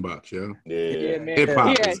boombox, yo. Yeah, man. Hip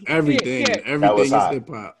hop is everything. Everything is hip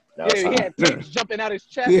hop. He had tapes jumping out his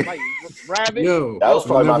chest like rabbit. Yo, that was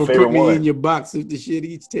probably my favorite put me one. In your box if the shit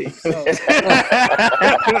eats tapes. Oh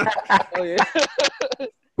yeah.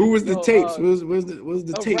 Who was the tapes? Was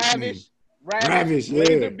the tapes? Ravish,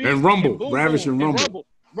 yeah, and Rumble, Ravish and Rumble.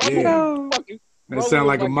 Yeah. That sound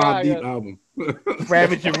like a Mobb Deep album.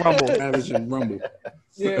 Ravish and Rumble. Ravish and Rumble.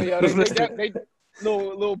 Yeah, they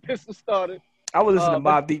little pistol started. I was listening to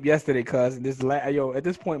Mobb Deep yesterday, cuz at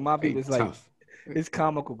this point, Mobb Deep was like. Tough. It's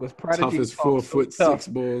comical because Prodigy toughest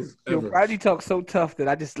 4'6" balls ever. Prodigy talks so tough that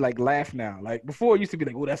I just like laugh now. Like before, it used to be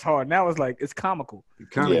like, "Oh, that's hard." Now it's like it's comical. You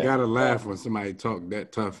kind of gotta laugh when somebody talked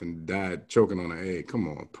that tough and died choking on an egg. Come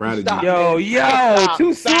on, Prodigy. Stop.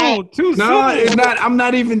 Too soon. No, it's not. I'm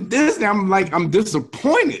not even this. I'm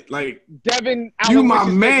disappointed. Like Devin, you my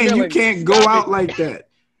man. You can't go out like that.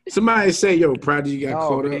 Somebody say, "Yo, Prodigy got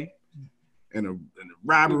caught up in a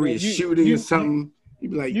robbery, a shooting, or something." You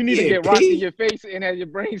be like, you need to get rocked in your face and have your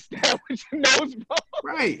brain stabbed with your nose bone.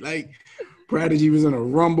 Right, like Prodigy was in a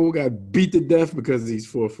rumble, got beat to death because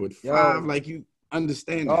he's 4'5". Like you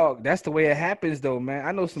understand? Oh, that's the way it happens, though, man.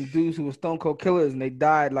 I know some dudes who were stone cold killers and they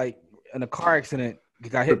died like in a car accident. They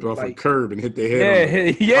got hit off a curb and hit their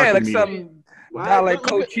head. Yeah, like something. Died like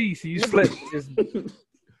Cochise. You slipped.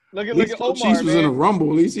 Look at Omar. Cochise was in a rumble.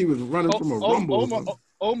 At least he was running from a rumble.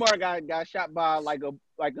 Omar got shot by like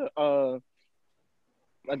a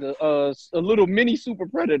little mini super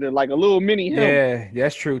predator, like a little mini him. Yeah,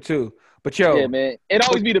 that's true too. But yeah, man, it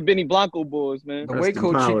always be the Benny Blanco boys, man. The way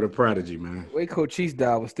power of Prodigy, man. The way Cochise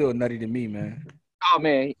died was still nutty to me, man. Oh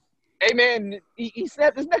man, hey man, he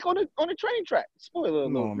snapped his neck on the train track. Spoiler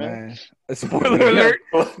alert, man. A spoiler alert.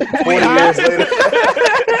 40 years later.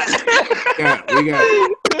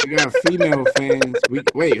 We got female fans.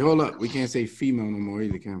 Wait, hold up. We can't say female no more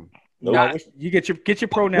either, can we? No, you get your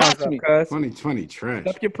pronouns up, cuz. 2020 trash.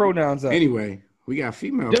 Up your pronouns up. Anyway, we got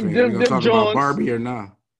female fans. We gonna talk about Barbie or nah?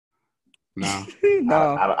 Nah.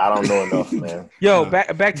 No. I don't know enough, man. Yo,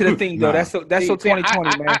 back to the thing though. That's so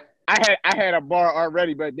 2020, man. I had a bar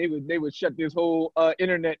already, but they would shut this whole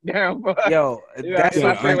internet down. Yo, that's you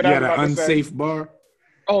had an unsafe bar.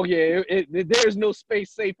 Oh yeah, there's no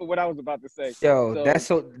space safe for what I was about to say. Yo, that's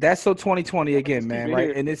so 2020 again, man.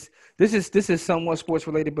 Right, and this is somewhat sports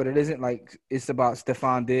related, but it isn't like it's about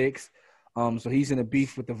Stephon Diggs. So he's in a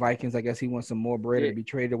beef with the Vikings. I guess he wants some more bread to be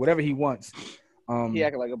traded, whatever he wants. He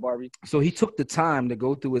acting like a Barbie. So he took the time to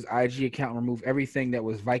go through his IG account and remove everything that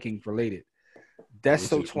was Viking related. That's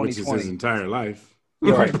so 2020. Which is his entire life,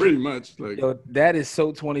 right? Pretty much. Like, yo, that is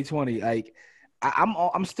so 2020. Like.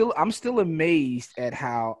 I'm still amazed at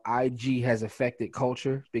how IG has affected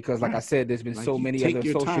culture because, like I said, there's been so many other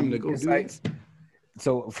social media sites.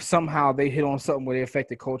 So somehow they hit on something where they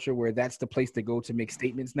affected culture, where that's the place to go to make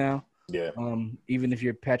statements now. Yeah. Even if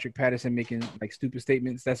you're Patrick Patterson making like stupid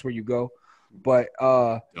statements, that's where you go. But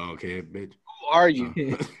okay, bitch. Who are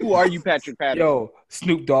you? Who are you, Patrick Patterson? Yo,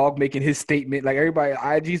 Snoop Dogg making his statement. Like everybody,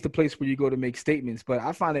 IG is the place where you go to make statements. But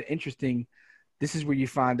I find it interesting. This is where you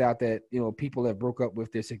find out that, you know, people that broke up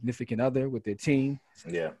with their significant other, with their team.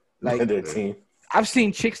 Yeah, like their team. I've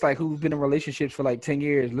seen chicks like who've been in relationships for like 10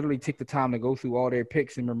 years literally take the time to go through all their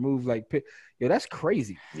pics and remove like Yo, that's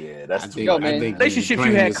crazy. Yeah, that's yo, man. Relationships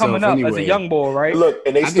you had coming up as a young boy, right? Look,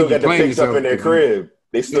 and they still got the pictures up in their crib.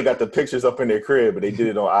 They still got the pictures up in their crib, but they did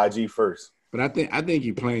it on IG first. But I think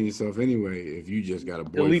you're playing yourself anyway if you just got a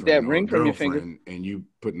boyfriend delete that ring from your finger and you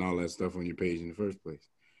putting all that stuff on your page in the first place.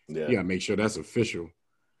 Yeah, you gotta make sure that's official.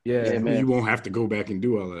 Yeah, man. You won't have to go back and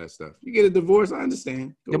do all of that stuff. You get a divorce, I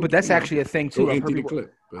understand. Yeah, but that's actually a thing too.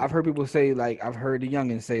 I've heard people say, like, I've heard the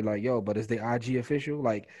youngins say, like, yo, but is the IG official?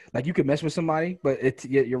 Like you can mess with somebody, but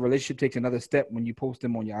your relationship takes another step when you post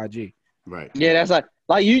them on your IG. Right. Yeah, that's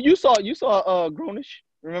like you saw Grownish.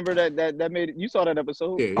 Remember that made it? You saw that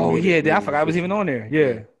episode? Yeah, I forgot I was even on there.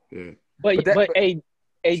 Yeah. But hey,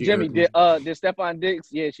 Jimmy, did Stephon Diggs?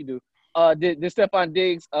 Yeah, she do. Did Stephon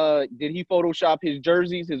Diggs? Did he Photoshop his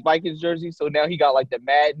jerseys, his Vikings jerseys? So now he got like the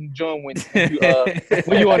Madden joint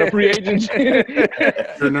when you on a free agent.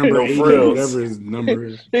 Your number 80, whatever his number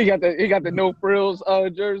is. He got the no frills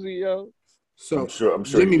jersey, yo. So I'm sure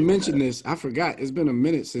Jimmy mentioned this. I forgot. It's been a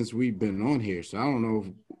minute since we've been on here, so I don't know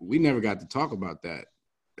if we never got to talk about that.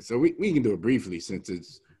 So we can do it briefly since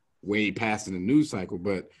it's way past in the news cycle,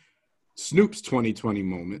 but Snoop's 2020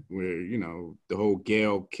 moment where, you know, the whole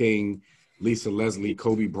Gayle King, Lisa Leslie,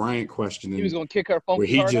 Kobe Bryant questioning. He was going to kick her phone. Where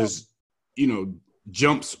he just, you know,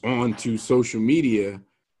 jumps onto social media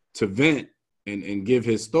to vent and give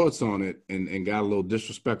his thoughts on it and got a little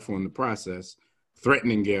disrespectful in the process,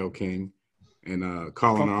 threatening Gayle King and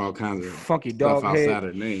calling her all kinds of funky stuff dog outside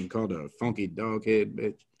her name, called her a funky dog head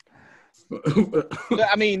bitch.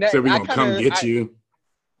 I mean, so we're going to come get you.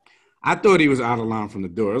 I thought he was out of line from the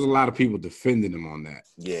door. There's a lot of people defending him on that.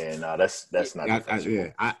 Yeah, no, that's not.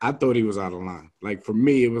 I thought he was out of line. Like for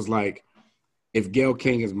me, it was like if Gayle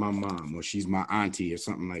King is my mom or she's my auntie or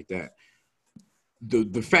something like that.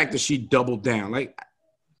 The fact that she doubled down, like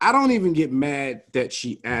I don't even get mad that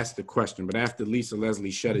she asked the question, but after Lisa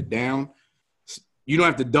Leslie shut it down, you don't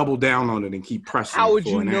have to double down on it and keep pressing. How would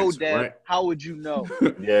you know that? Right? How would you know?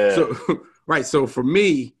 Yeah. So Right. So for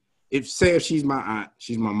me, if she's my aunt,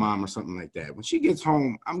 she's my mom or something like that, when she gets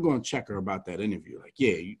home, I'm going to check her about that interview. Like,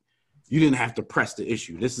 yeah, you didn't have to press the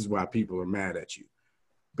issue. This is why people are mad at you.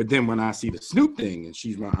 But then when I see the Snoop thing and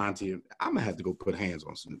she's my auntie, I'm gonna have to go put hands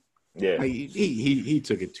on Snoop. Yeah, like, he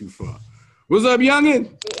took it too far. What's up,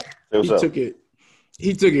 youngin?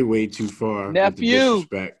 He took it way too far. Nephew.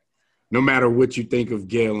 Disrespect. No matter what you think of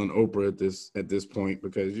Gayle and Oprah at this point,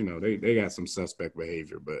 because they got some suspect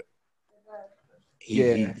behavior, but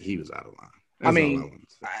he was out of line. That's I mean,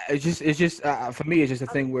 it's just for me, it's just a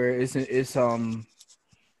thing where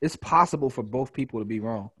it's possible for both people to be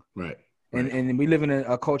wrong, right? And we live in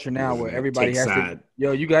a culture now where everybody has to.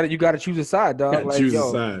 Yo, you got to choose a side, dog. Like, choose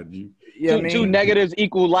a side. Two negatives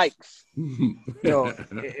equal likes. Yo,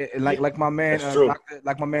 like my man,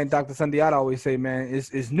 Dr. Sandiata always say, man, it's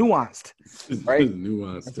nuanced, right? It's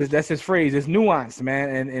nuanced. That's his phrase. It's nuanced,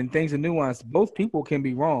 man, and things are nuanced. Both people can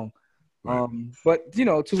be wrong. Right. But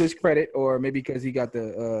to his credit, or maybe because he got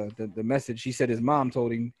the message, he said his mom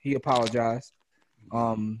told him he apologized.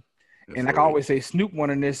 And like I always say, Snoop won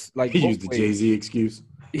in this. Like he used the Jay-Z excuse.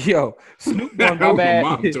 Yo, Snoop won. My bad.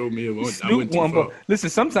 Mom told me I went too far. Listen,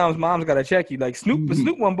 sometimes moms gotta check you. Like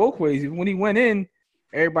Snoop won both ways. When he went in,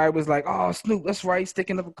 everybody was like, "Oh, Snoop, that's right,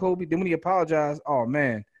 sticking up for Kobe." Then when he apologized, oh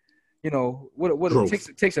man, what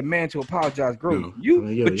it takes a man to apologize. Growth.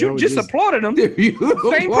 You just applauded him. You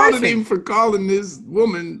applauded him for calling this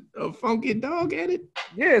woman a funky dog headed.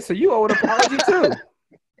 Yeah, so you owe an apology too.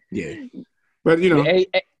 Yeah. But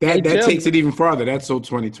that takes it even farther. That's so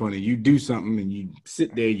 2020. You do something and you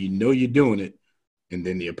sit there, you're doing it, and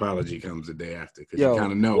then the apology comes the day after because you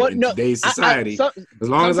kind of know today's society. As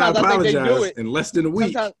long as I apologize in less than a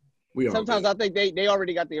week, sometimes I think they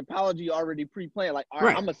already got the apology already pre-planned. Like, all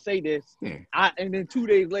right, I'm gonna say this, and then 2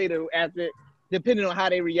 days later, after depending on how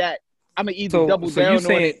they react, I'm gonna either double down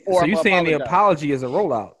on it or you're saying the apology is a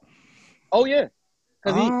rollout. Oh yeah.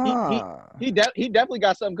 Because he definitely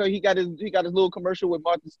got something. Cause he got his little commercial with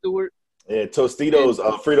Martha Stewart. Yeah, Tostitos.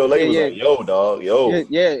 Frito Lay was like, "Yo, dog, yo."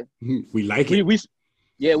 Yeah. We like it. We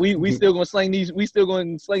still gonna sling these. We still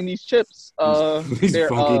gonna sling these chips. These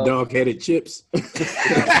funky dog-headed chips.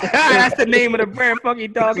 That's the name of the brand, funky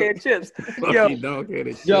dog-headed chips. Funky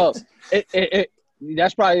dog-headed chips. Yo,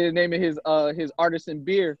 that's probably the name of his artisan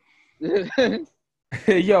beer.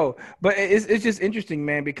 Yo, but it's just interesting,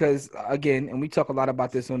 man, because again, and we talk a lot about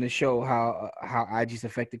this on the show, how IG's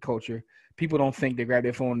affected culture. People don't think they grab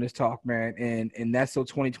their phone and just talk, man, and that's so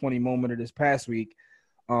 2020 moment of this past week,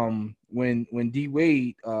 when D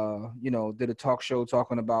Wade, did a talk show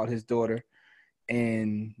talking about his daughter,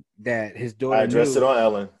 and that his daughter. I addressed it on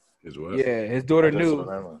Ellen. Yeah, his daughter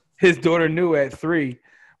knew. His daughter knew at 3.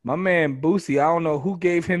 My man Boosie, I don't know who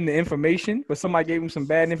gave him the information, but somebody gave him some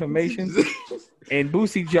bad information. And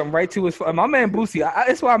Boosie jumped right to his phone. My man Boosie,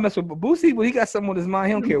 that's why I mess with Boosie. When he got something on his mind,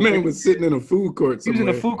 he don't care. Man was sitting in a food court somewhere. He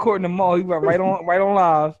was in a food court in the mall. He went right on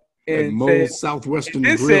live. And Moe's Southwestern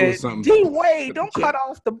Grill or something. D Wade, don't cut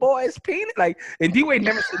off the boy's penis. And D Wade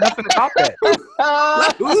never said nothing about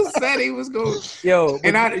that. Who said he was going? Yo,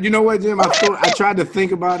 and you know what, Jim? I tried to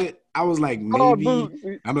think about it. I was like,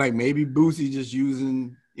 maybe Boosie just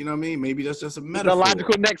using. You know what I mean? Maybe that's just a metaphor. The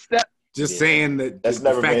logical next step. Just saying that the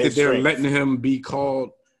fact that they're letting him be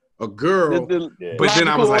called a girl, but then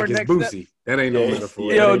I was like, it's Boosie. That ain't no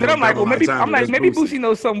metaphor. Yo, then I'm like, well, maybe Boosie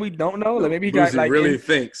knows something we don't know. Like maybe he got like really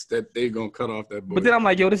thinks that they're gonna cut off that boy. But then I'm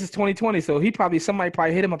like, yo, this is 2020, so somebody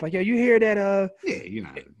probably hit him up like, yo, you hear that?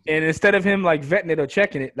 And instead of him like vetting it or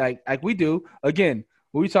checking it, like we do, again,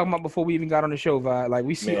 what we talking about before we even got on the show, Vi? Like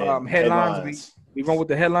we see headlines, we run with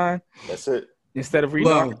the headline. That's it. Instead of reading.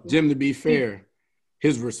 Well, Jim, to be fair,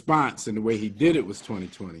 his response and the way he did it was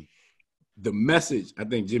 2020. The message, I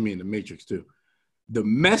think Jimmy in the Matrix too. The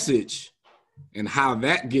message and how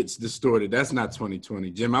that gets distorted, that's not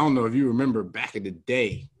 2020. Jim, I don't know if you remember back in the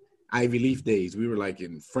day, Ivy Leaf days, we were like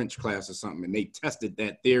in French class or something, and they tested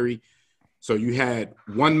that theory. So you had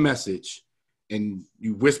one message and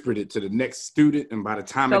you whispered it to the next student, and by the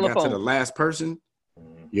time it got to the last person,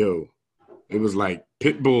 it was like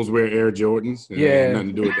pit bulls wear Air Jordans. Yeah, nothing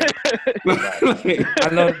to do with that. I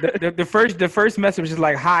know the first message was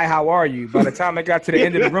like, "Hi, how are you?" By the time it got to the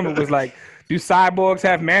end of the room, it was like, "Do cyborgs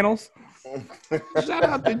have mantles?" Shout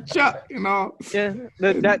out to Chuck, Yeah,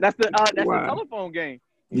 that's the telephone game.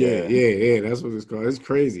 Yeah. That's what it's called. It's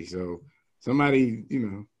crazy. So somebody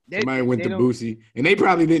went to Boosie, and they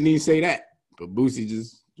probably didn't even say that, but Boosie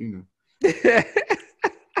just.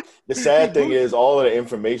 The sad thing is, all of the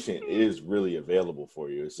information is really available for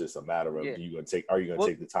you. It's just a matter of are you going to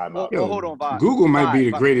take the time out? Well, hold on, Bob. Google might be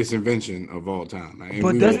the greatest invention of all time. Like,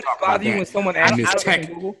 but doesn't it bother you when someone asks you this tech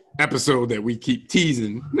episode that we keep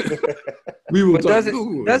teasing? We will talk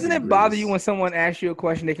Google. Doesn't it bother you when someone asks you a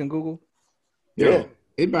question they can Google? Yeah.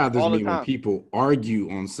 It bothers me when people argue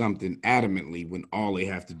on something adamantly when all they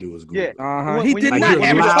have to do is Google. Yeah. He did not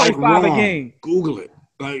average 25 a game. Google it.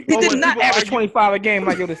 Like, he did not average 25 a game.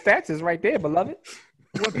 Like, yo, the stats is right there, beloved.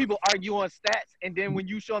 When people argue on stats, and then when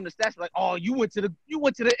you show them the stats, like, oh, you went to the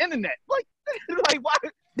internet. Like why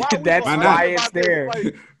that's why it's there.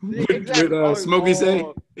 Like, exactly. Smokey say,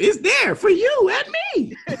 it's there for you and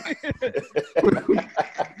me.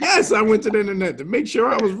 Yes, I went to the internet to make sure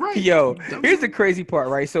I was right. Yo, here's the crazy part,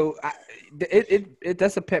 right? So it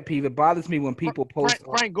that's a pet peeve. It bothers me when people post.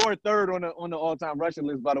 Frank Gore third on the all-time rushing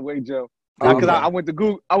list, by the way, Joe. Because I went to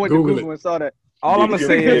Google. I went to Google and saw that. All I'm gonna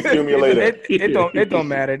say is it don't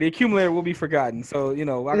matter. The accumulator will be forgotten. So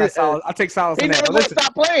I take solace in that. He never gonna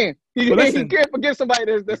stop playing. He can't forget somebody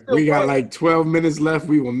that's still. We got like 12 minutes left.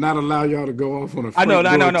 We will not allow y'all to go off on a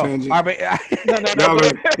tangent.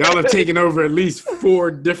 Y'all are taking over at least 4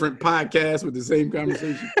 different podcasts with the same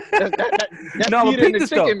conversation. That's Peter the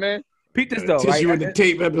chicken, man. Peep this though. Tissue in the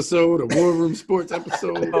tape episode, a War Room Sports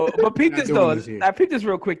episode. But peep this though. I peep this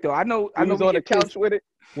real quick though. I know on the couch with it.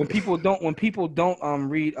 When people don't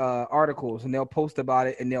read articles and they'll post about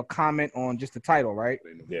it and they'll comment on just the title, right?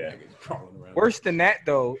 Yeah. Worse than that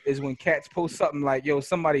though is when cats post something like, "Yo,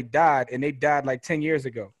 somebody died," and they died like 10 years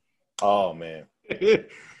ago. Oh man.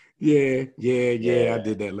 Yeah. I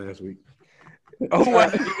did that last week.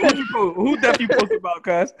 Who Dev you posted about,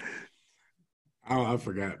 cuz? Oh, I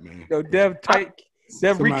forgot, man. Yo, Dev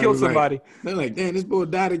re-killed somebody. They're like, damn, this boy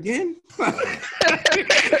died again? This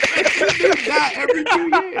die every 2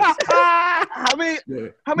 years. How many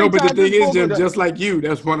no, but the thing is, Jim, just like you,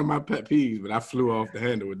 that's one of my pet peeves, but I flew off the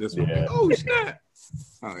handle with this one. Yeah. Oh, snap.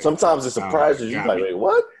 Sometimes it surprises you. Like, wait,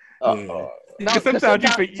 what? Sometimes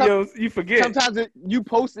you forget. Sometimes you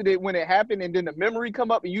posted it when it happened, and then the memory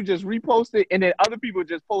come up, and you just repost it, and then other people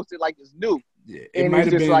just post it like it's new. Yeah, it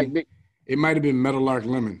might have been Meadowlark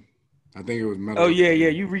Lemon. I think it was Meadowlark. Oh yeah,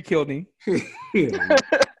 you re-killed him. Yeah,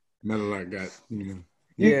 Meadowlark got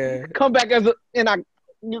Yeah, come back you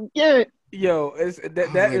get it. Yo,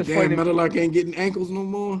 that is funny. Meadowlark ain't getting ankles no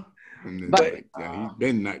more. But he's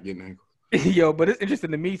been not getting ankles. Yo, but it's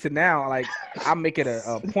interesting to me to now, like, I make it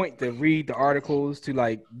a point to read the articles to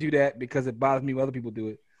like do that because it bothers me when other people do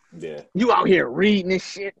it. Yeah, you out here reading this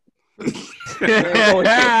shit. You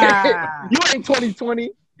ain't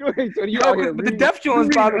 2020. The Def Jones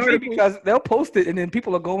bother me because they'll post it and then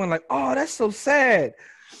people are going like, "Oh, that's so sad."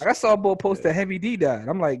 Like I saw a boy post that Heavy D died.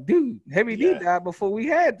 I'm like, dude, Heavy D died before we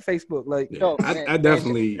had Facebook. Like, I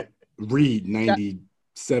definitely read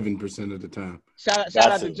 97% of the time. Shout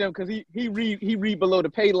out to Jim because he read below the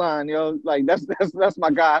pay line, yo. Like that's my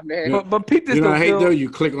guy, man. But Pete, this I hate though. You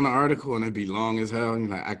click on the article and it be long as hell. And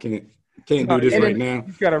you're like, I can't do this right now.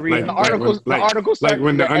 You gotta read the articles. Like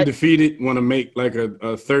when the undefeated want to make like a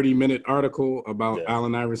 30-minute article about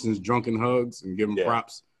Allen Iverson's drunken hugs and give him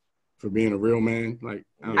props for being a real man. Like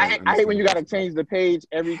I hate when you gotta change the page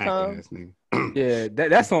every time. Yeah,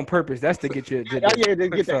 that's on purpose. That's to get you. To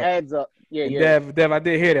get the ads up. Yeah. Dev, I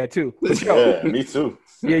did hear that too. Yeah, me too.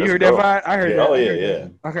 Yeah, you heard that vibe? I heard that. Oh yeah.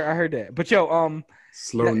 I heard that. But yo,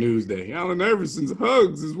 slow news day. Allen Iverson's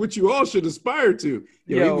hugs is what you all should aspire to.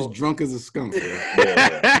 He was drunk as a skunk.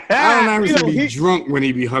 Allen Iverson be drunk when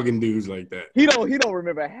he be hugging dudes like that. He don't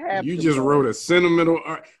remember half. You just wrote a sentimental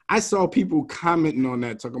art. I saw people commenting on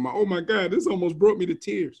that, talking about, "Oh my God, this almost brought me to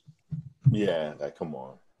tears." Yeah, come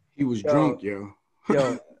on. He was drunk, yo.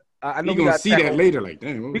 I know we gonna see that later. Like,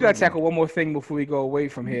 damn, we gotta tackle one more thing before we go away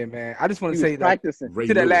from here, man. I just want to say that to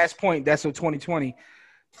that last point. That's what 2020.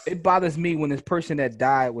 It bothers me when this person that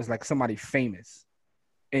died was like somebody famous,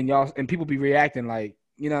 and people be reacting like,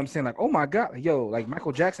 you know what I'm saying, like, oh my God, yo, like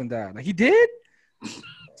Michael Jackson died, like he did.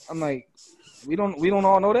 I'm like, we don't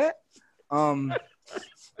all know that.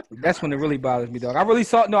 That's when it really bothers me, dog. I really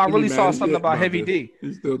saw something about Heavy D.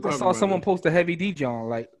 I saw someone post a Heavy D John,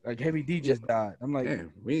 like Heavy D just died. I'm like,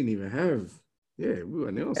 man, we didn't even have, we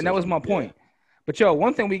weren't. And that was my point. But yo,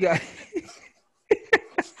 one thing we got.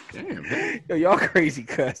 Damn, man. Yo, y'all crazy,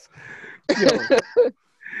 cuz.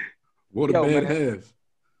 Waterbed have.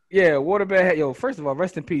 Yeah, Waterbed. Yo, first of all,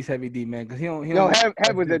 rest in peace, Heavy D, man, because he don't.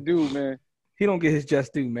 Have with that dude, man. He don't get his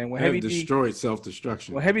just due, man. When Heavy destroyed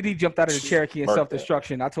self-destruction. When Heavy D jumped out of the Cherokee in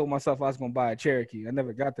self-destruction, I told myself I was gonna buy a Cherokee. I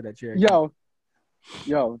never got to that Cherokee. Yo,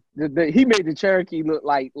 Yo, he made the Cherokee look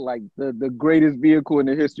like the greatest vehicle in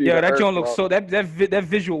the history. Yeah, of the that Earth, joint looks so that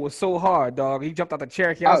visual was so hard, dog. He jumped out the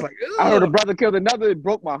Cherokee. I was like, I heard a brother killed another. It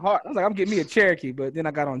broke my heart. I was like, I'm getting me a Cherokee, but then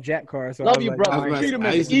I got on Jack car. So Love you, like, brother. I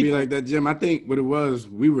used to be like that, Jim. I think what it was,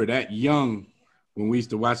 we were that young when we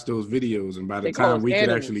used to watch those videos, and by the time we could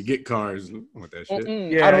actually get cars, I want that shit.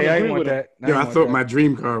 Yeah, I didn't want that. I thought my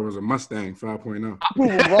dream car was a Mustang 5.0. I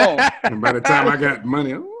prove him wrong. And by the time I got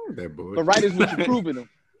money, that boy. The right is what you're proving them.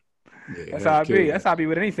 Yeah, that's how I be. That's how I be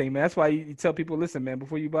with anything, man. That's why you tell people, listen, man,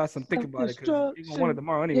 before you buy something, think about it, because you're gonna want it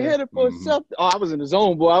tomorrow anyway. You had it for something. Oh, I was in the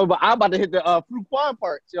zone, boy. I'm about to hit the Fruquan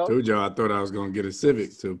parts, yo. Told y'all I thought I was gonna get a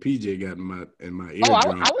Civic till PJ got in my eardrum.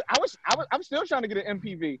 Oh, I was still trying to get an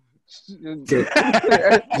MPV. Jim, till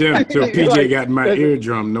PJ got in my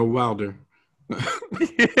eardrum, no Wilder.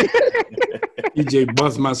 PJ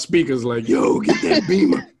bust my speakers like, yo, get that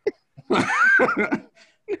Beamer.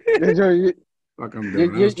 Fuck, I'm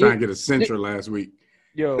doing. I was trying to get a Sentra last week.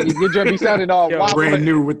 Yo, your joint be sounding all brand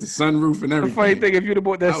new with the sunroof and everything. The funny thing, if you'd have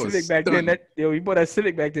bought that Civic back then, you bought that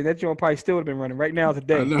Civic back then, that joint probably still would have been running right now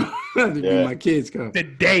today. I know. That'd be my kids' car.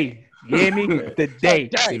 Today, you hear me? Today,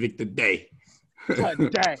 Civic today.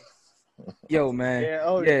 Today. Yo, man.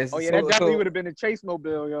 That definitely would have been a Chase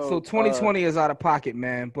Mobile, yo. So 2020 is out of pocket,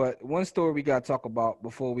 man. But one story we gotta talk about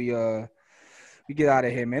before we get out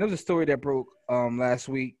of here, man. It was a story that broke last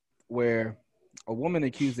week where a woman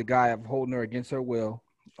accused a guy of holding her against her will.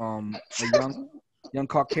 A young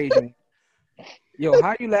Caucasian. Yo, how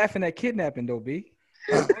are you laughing at kidnapping though, B?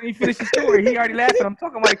 Let me finish the story. He already laughing. I'm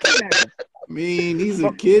talking about a kidnapping. I mean, he's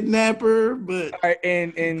a kidnapper, but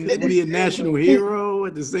and could be a national hero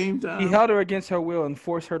at the same time. He held her against her will and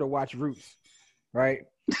forced her to watch Roots, right?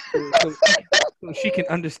 So she can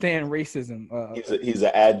understand racism. He's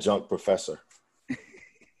an adjunct professor.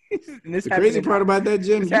 The crazy part about that,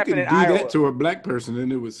 Jim, you could do that to a black person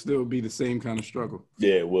and it would still be the same kind of struggle.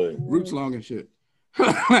 Yeah, it would. Roots long and shit.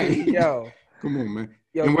 Yo, come on, man.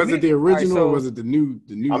 Yo, and was it the original or was it the new?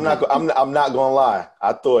 I'm not gonna lie.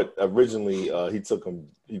 I thought originally he took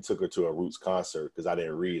her to a Roots concert because I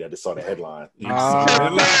didn't read. I just saw the headline.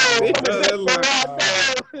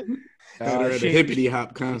 At a hippity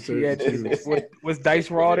hop concert. Was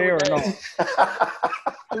Dice Raw there or no?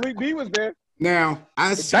 Malik B was there. Now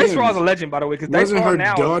Dice Raw's a legend, by the way, because Dice Raw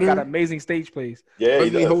now got amazing stage plays. Yeah,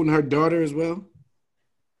 wasn't he holding her daughter as well?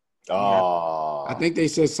 Oh, I think they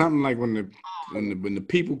said something like when the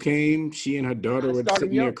people came, she and her daughter were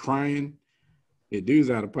sitting there crying. The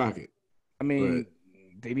dude's out of pocket. I mean,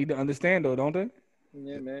 they need to understand though, don't they?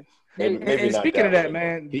 Yeah, man. And speaking of that,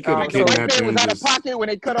 man, he could have kidnapped him. Was out of pocket when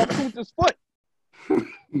they cut off Kunta's foot.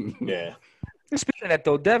 Yeah. Speaking of that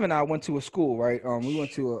though, Dev and I went to a school, right? We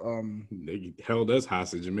went to a they held us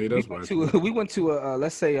hostage and made us watch. We went to a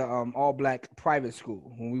let's say a all black private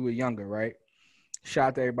school when we were younger, right? Shout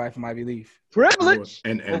out to everybody from Ivy Leaf. Privilege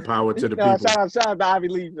and power to the people. Shout out to Ivy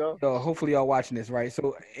Leaf, yo. Hopefully y'all watching this, right?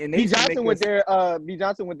 So and B Johnson with their Yeah, he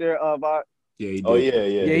did. Oh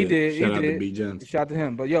yeah, he did. Shout out to B Johnson. Shout out to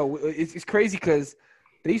him. But yo, it's crazy because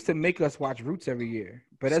they used to make us watch Roots every year.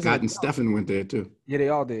 But Scott and Stephen went there too. Yeah, they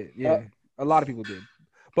all did. Yeah. A lot of people did.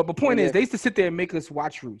 But the point is, they used to sit there and make us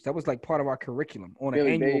watch Roots. That was like part of our curriculum on an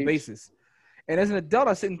annual basis. And as an adult,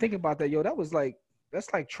 I sit and think about that. Yo, that's like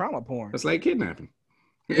trauma porn. That's like kidnapping.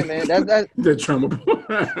 Yeah, man. That's the trauma porn.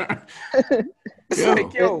 It's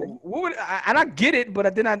like, yo, and I get it,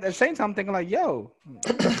 but then at the same time, I'm thinking like, yo.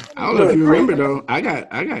 I don't know if you remember though. I got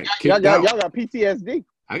kicked out. Y'all got PTSD.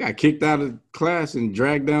 I got kicked out of class and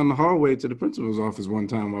dragged down the hallway to the principal's office one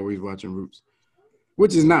time while we was watching Roots.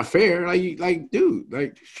 Which is not fair. Like, dude,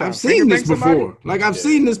 I've seen this before. I've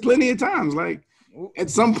seen this plenty of times. Like, at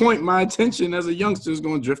some point, my attention as a youngster is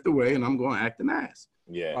going to drift away, and I'm going to act an ass.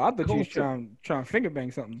 Yeah. I thought you was trying to finger bang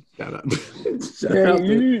something. Shout out to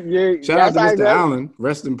Mr. Allen.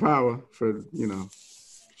 Rest in power for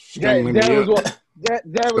strangling me up. Stuff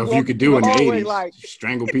you could do in the 80s.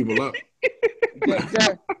 Strangle people up.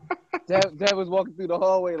 Dad was walking through the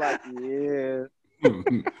hallway like, yeah.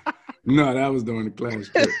 No, that was during the class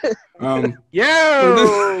trip.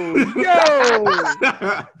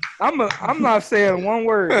 I'm not saying one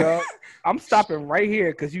word, dog. I'm stopping right here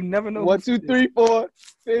because you never know. 1, 2, 3, 4.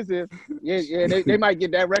 Yeah. They might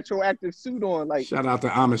get that retroactive suit on. Like, shout out to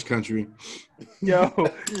Amish country. Yo.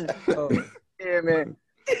 Yeah, man.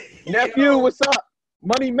 Nephew, what's up?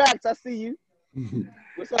 Money Max, I see you.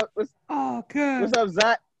 What's up? Oh, good. What's up,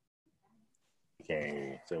 Zach?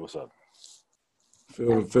 Can't say what's up.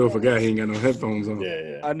 Phil forgot he ain't got no headphones on.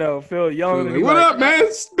 Yeah. I know. Phil young. Like, what up, man?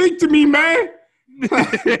 Speak to me, man.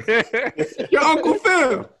 Your Uncle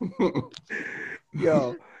Phil.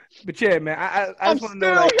 Yo, But yeah, man, I just want to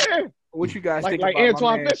know like, what you guys think like about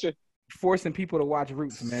Antoine Fisher forcing people to watch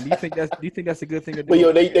Roots, man. Do you think that's a good thing to do? But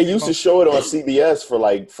yo, they used to show it on CBS for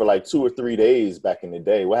like 2 or 3 days back in the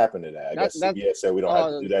day. What happened to that? I guess CBS said we don't have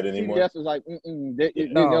to do that anymore. CBS was like,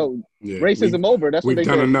 racism over. That's what they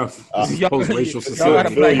done did. enough. Post-racial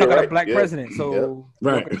society. Y'all got a black president, so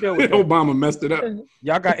right. Obama messed it up.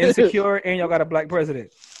 Y'all got Insecure and y'all got a black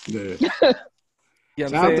president. Yeah.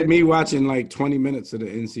 Shout out to me watching like 20 minutes of the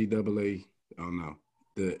NCAA. Oh no,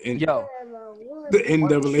 the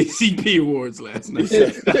NAACP awards last night.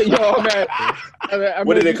 Yo, man.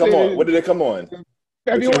 When did it come on? When did it come on?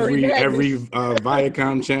 February. Every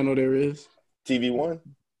Viacom channel there is. TV One.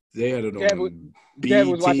 They had it on Dad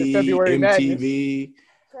was watching February MTV.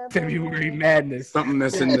 February Madness. Something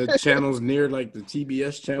that's in the channels near like the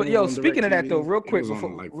TBS channel. But yo, speaking of that though, real quick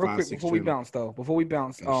before we bounce.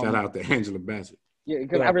 Shout out to Angela Bassett. Yeah,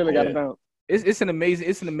 because I really got to bounce. It's an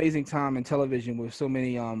amazing time in television with so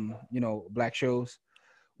many black shows.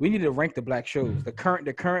 We need to rank the black shows. The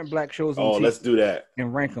current black shows on TV, let's do that.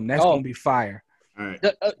 And rank them. That's gonna be fire. All right.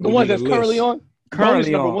 The ones that's currently on?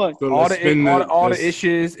 Currently on. One. So all the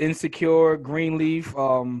issues, Insecure, Greenleaf,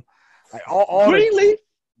 like all Greenleaf?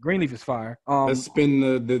 Greenleaf is fire. Let's spend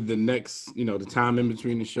the next, the time in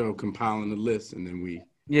between the show compiling the list, and then we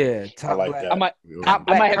top like black. that. Top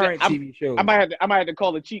black current TV shows. I might have to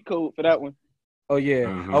call the cheat code for that one. Oh yeah.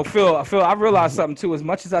 Uh-huh. Oh Phil, I realized something too. As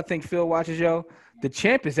much as I think Phil watches, the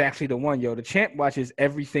champ is actually the one, The champ watches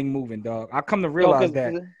everything moving, dog. I come to realize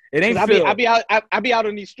that it ain't Phil. I be out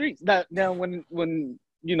on these streets now when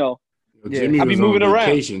Jimmy I be was moving on around.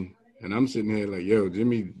 Vacation, and I'm sitting here like,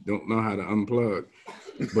 Jimmy don't know how to unplug,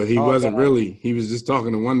 but he wasn't really. He was just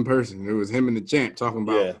talking to one person. It was him and the champ talking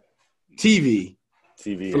about TV.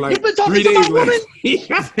 For like 3 days last week.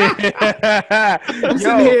 I'm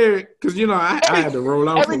sitting here because I had to roll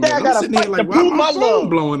out from that. I'm sitting here like, why is my phone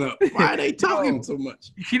blowing up? Why are they talking so much?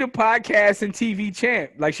 She the podcast and TV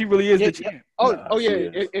champ. Like she really is the champ.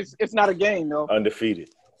 It's not a game though. Undefeated.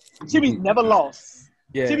 Jimmy's never lost.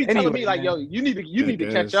 Yeah. Jimmy's telling me like, you need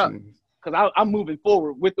to catch up because I'm moving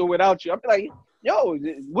forward with or without you. I'm like, yo,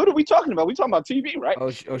 what are we talking about? We talking about TV, right?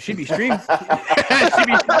 She be stream.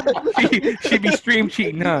 she be stream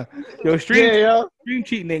cheating, huh? Yo, stream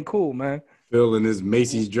cheating ain't cool, man. Phil in his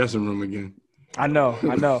Macy's dressing room again. I know.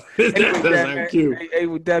 That's Dad, cute. Hey,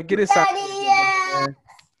 Dad, get this out.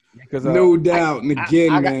 Because, no doubt, and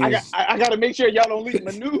again, man, I gotta make sure y'all don't leak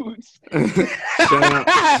my nudes.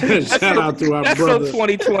 shout out to our brother. So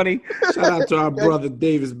 2020. Shout out to our brother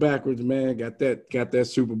Davis Backwards, man. Got that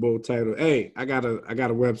Super Bowl title. Hey, I got a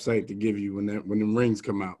website to give you when the rings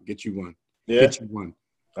come out. Get you one. Yeah. Get you one.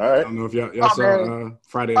 All right. I don't know if y'all saw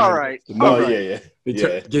Friday night. All right.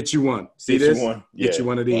 Get you one. See get this? You one. Get you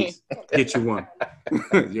one of these. Get you one.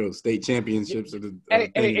 Yo, state championships of the.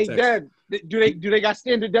 Hey, Dad. Do they got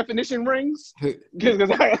standard definition rings? Can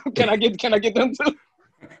I get them too?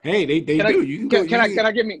 Hey, they do. Can I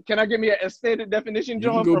get me a standard definition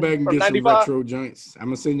joint? You can go back and get 95? some retro joints. I'm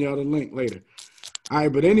gonna send y'all the link later. All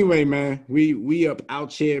right, but anyway, man, we up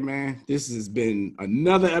out here, man. This has been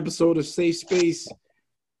another episode of Safe Space.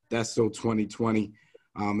 That's so 2020.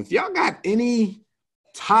 If y'all got any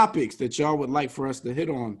topics that y'all would like for us to hit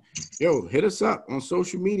on, hit us up on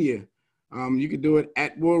social media. You can do it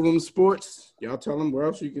at War Room Sports. Y'all tell them where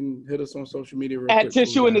else you can hit us on social media. At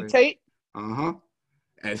Tissue and the Tape.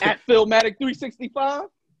 At Philmatic 365.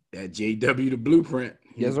 At JW the Blueprint.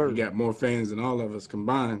 Yes, sir. You got more fans than all of us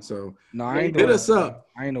combined. So hit us up.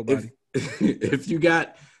 I ain't nobody. If you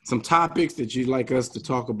got some topics that you'd like us to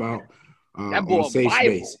talk about on Safe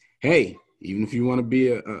Space. Hey, even if you want to be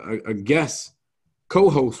a guest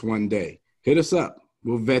co-host one day, hit us up.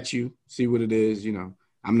 We'll vet you, see what it is.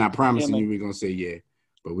 I'm not promising you we're gonna say yeah,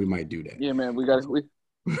 but we might do that. Yeah, man. We gotta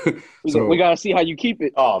see how you keep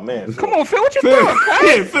it. Oh man, come on, Phil. What you doing?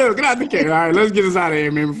 Yeah, Phil, get out the cage. All right, let's get us out of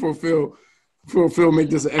here, man. Before Phil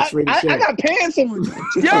make this an X-rated show. I got pants on.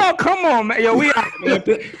 Yo, come on, man. Yo, we out.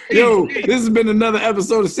 Yo, this has been another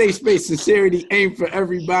episode of Safe Space. Sincerity ain't for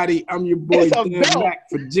everybody. I'm your boy Dan Mack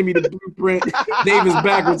for Jimmy the Blueprint, Davis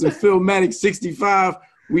Backwards, and Philmatic 65.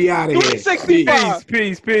 We out of here. 365.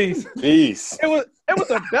 Peace. Peace. It was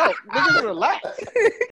a belt. Niggas relax.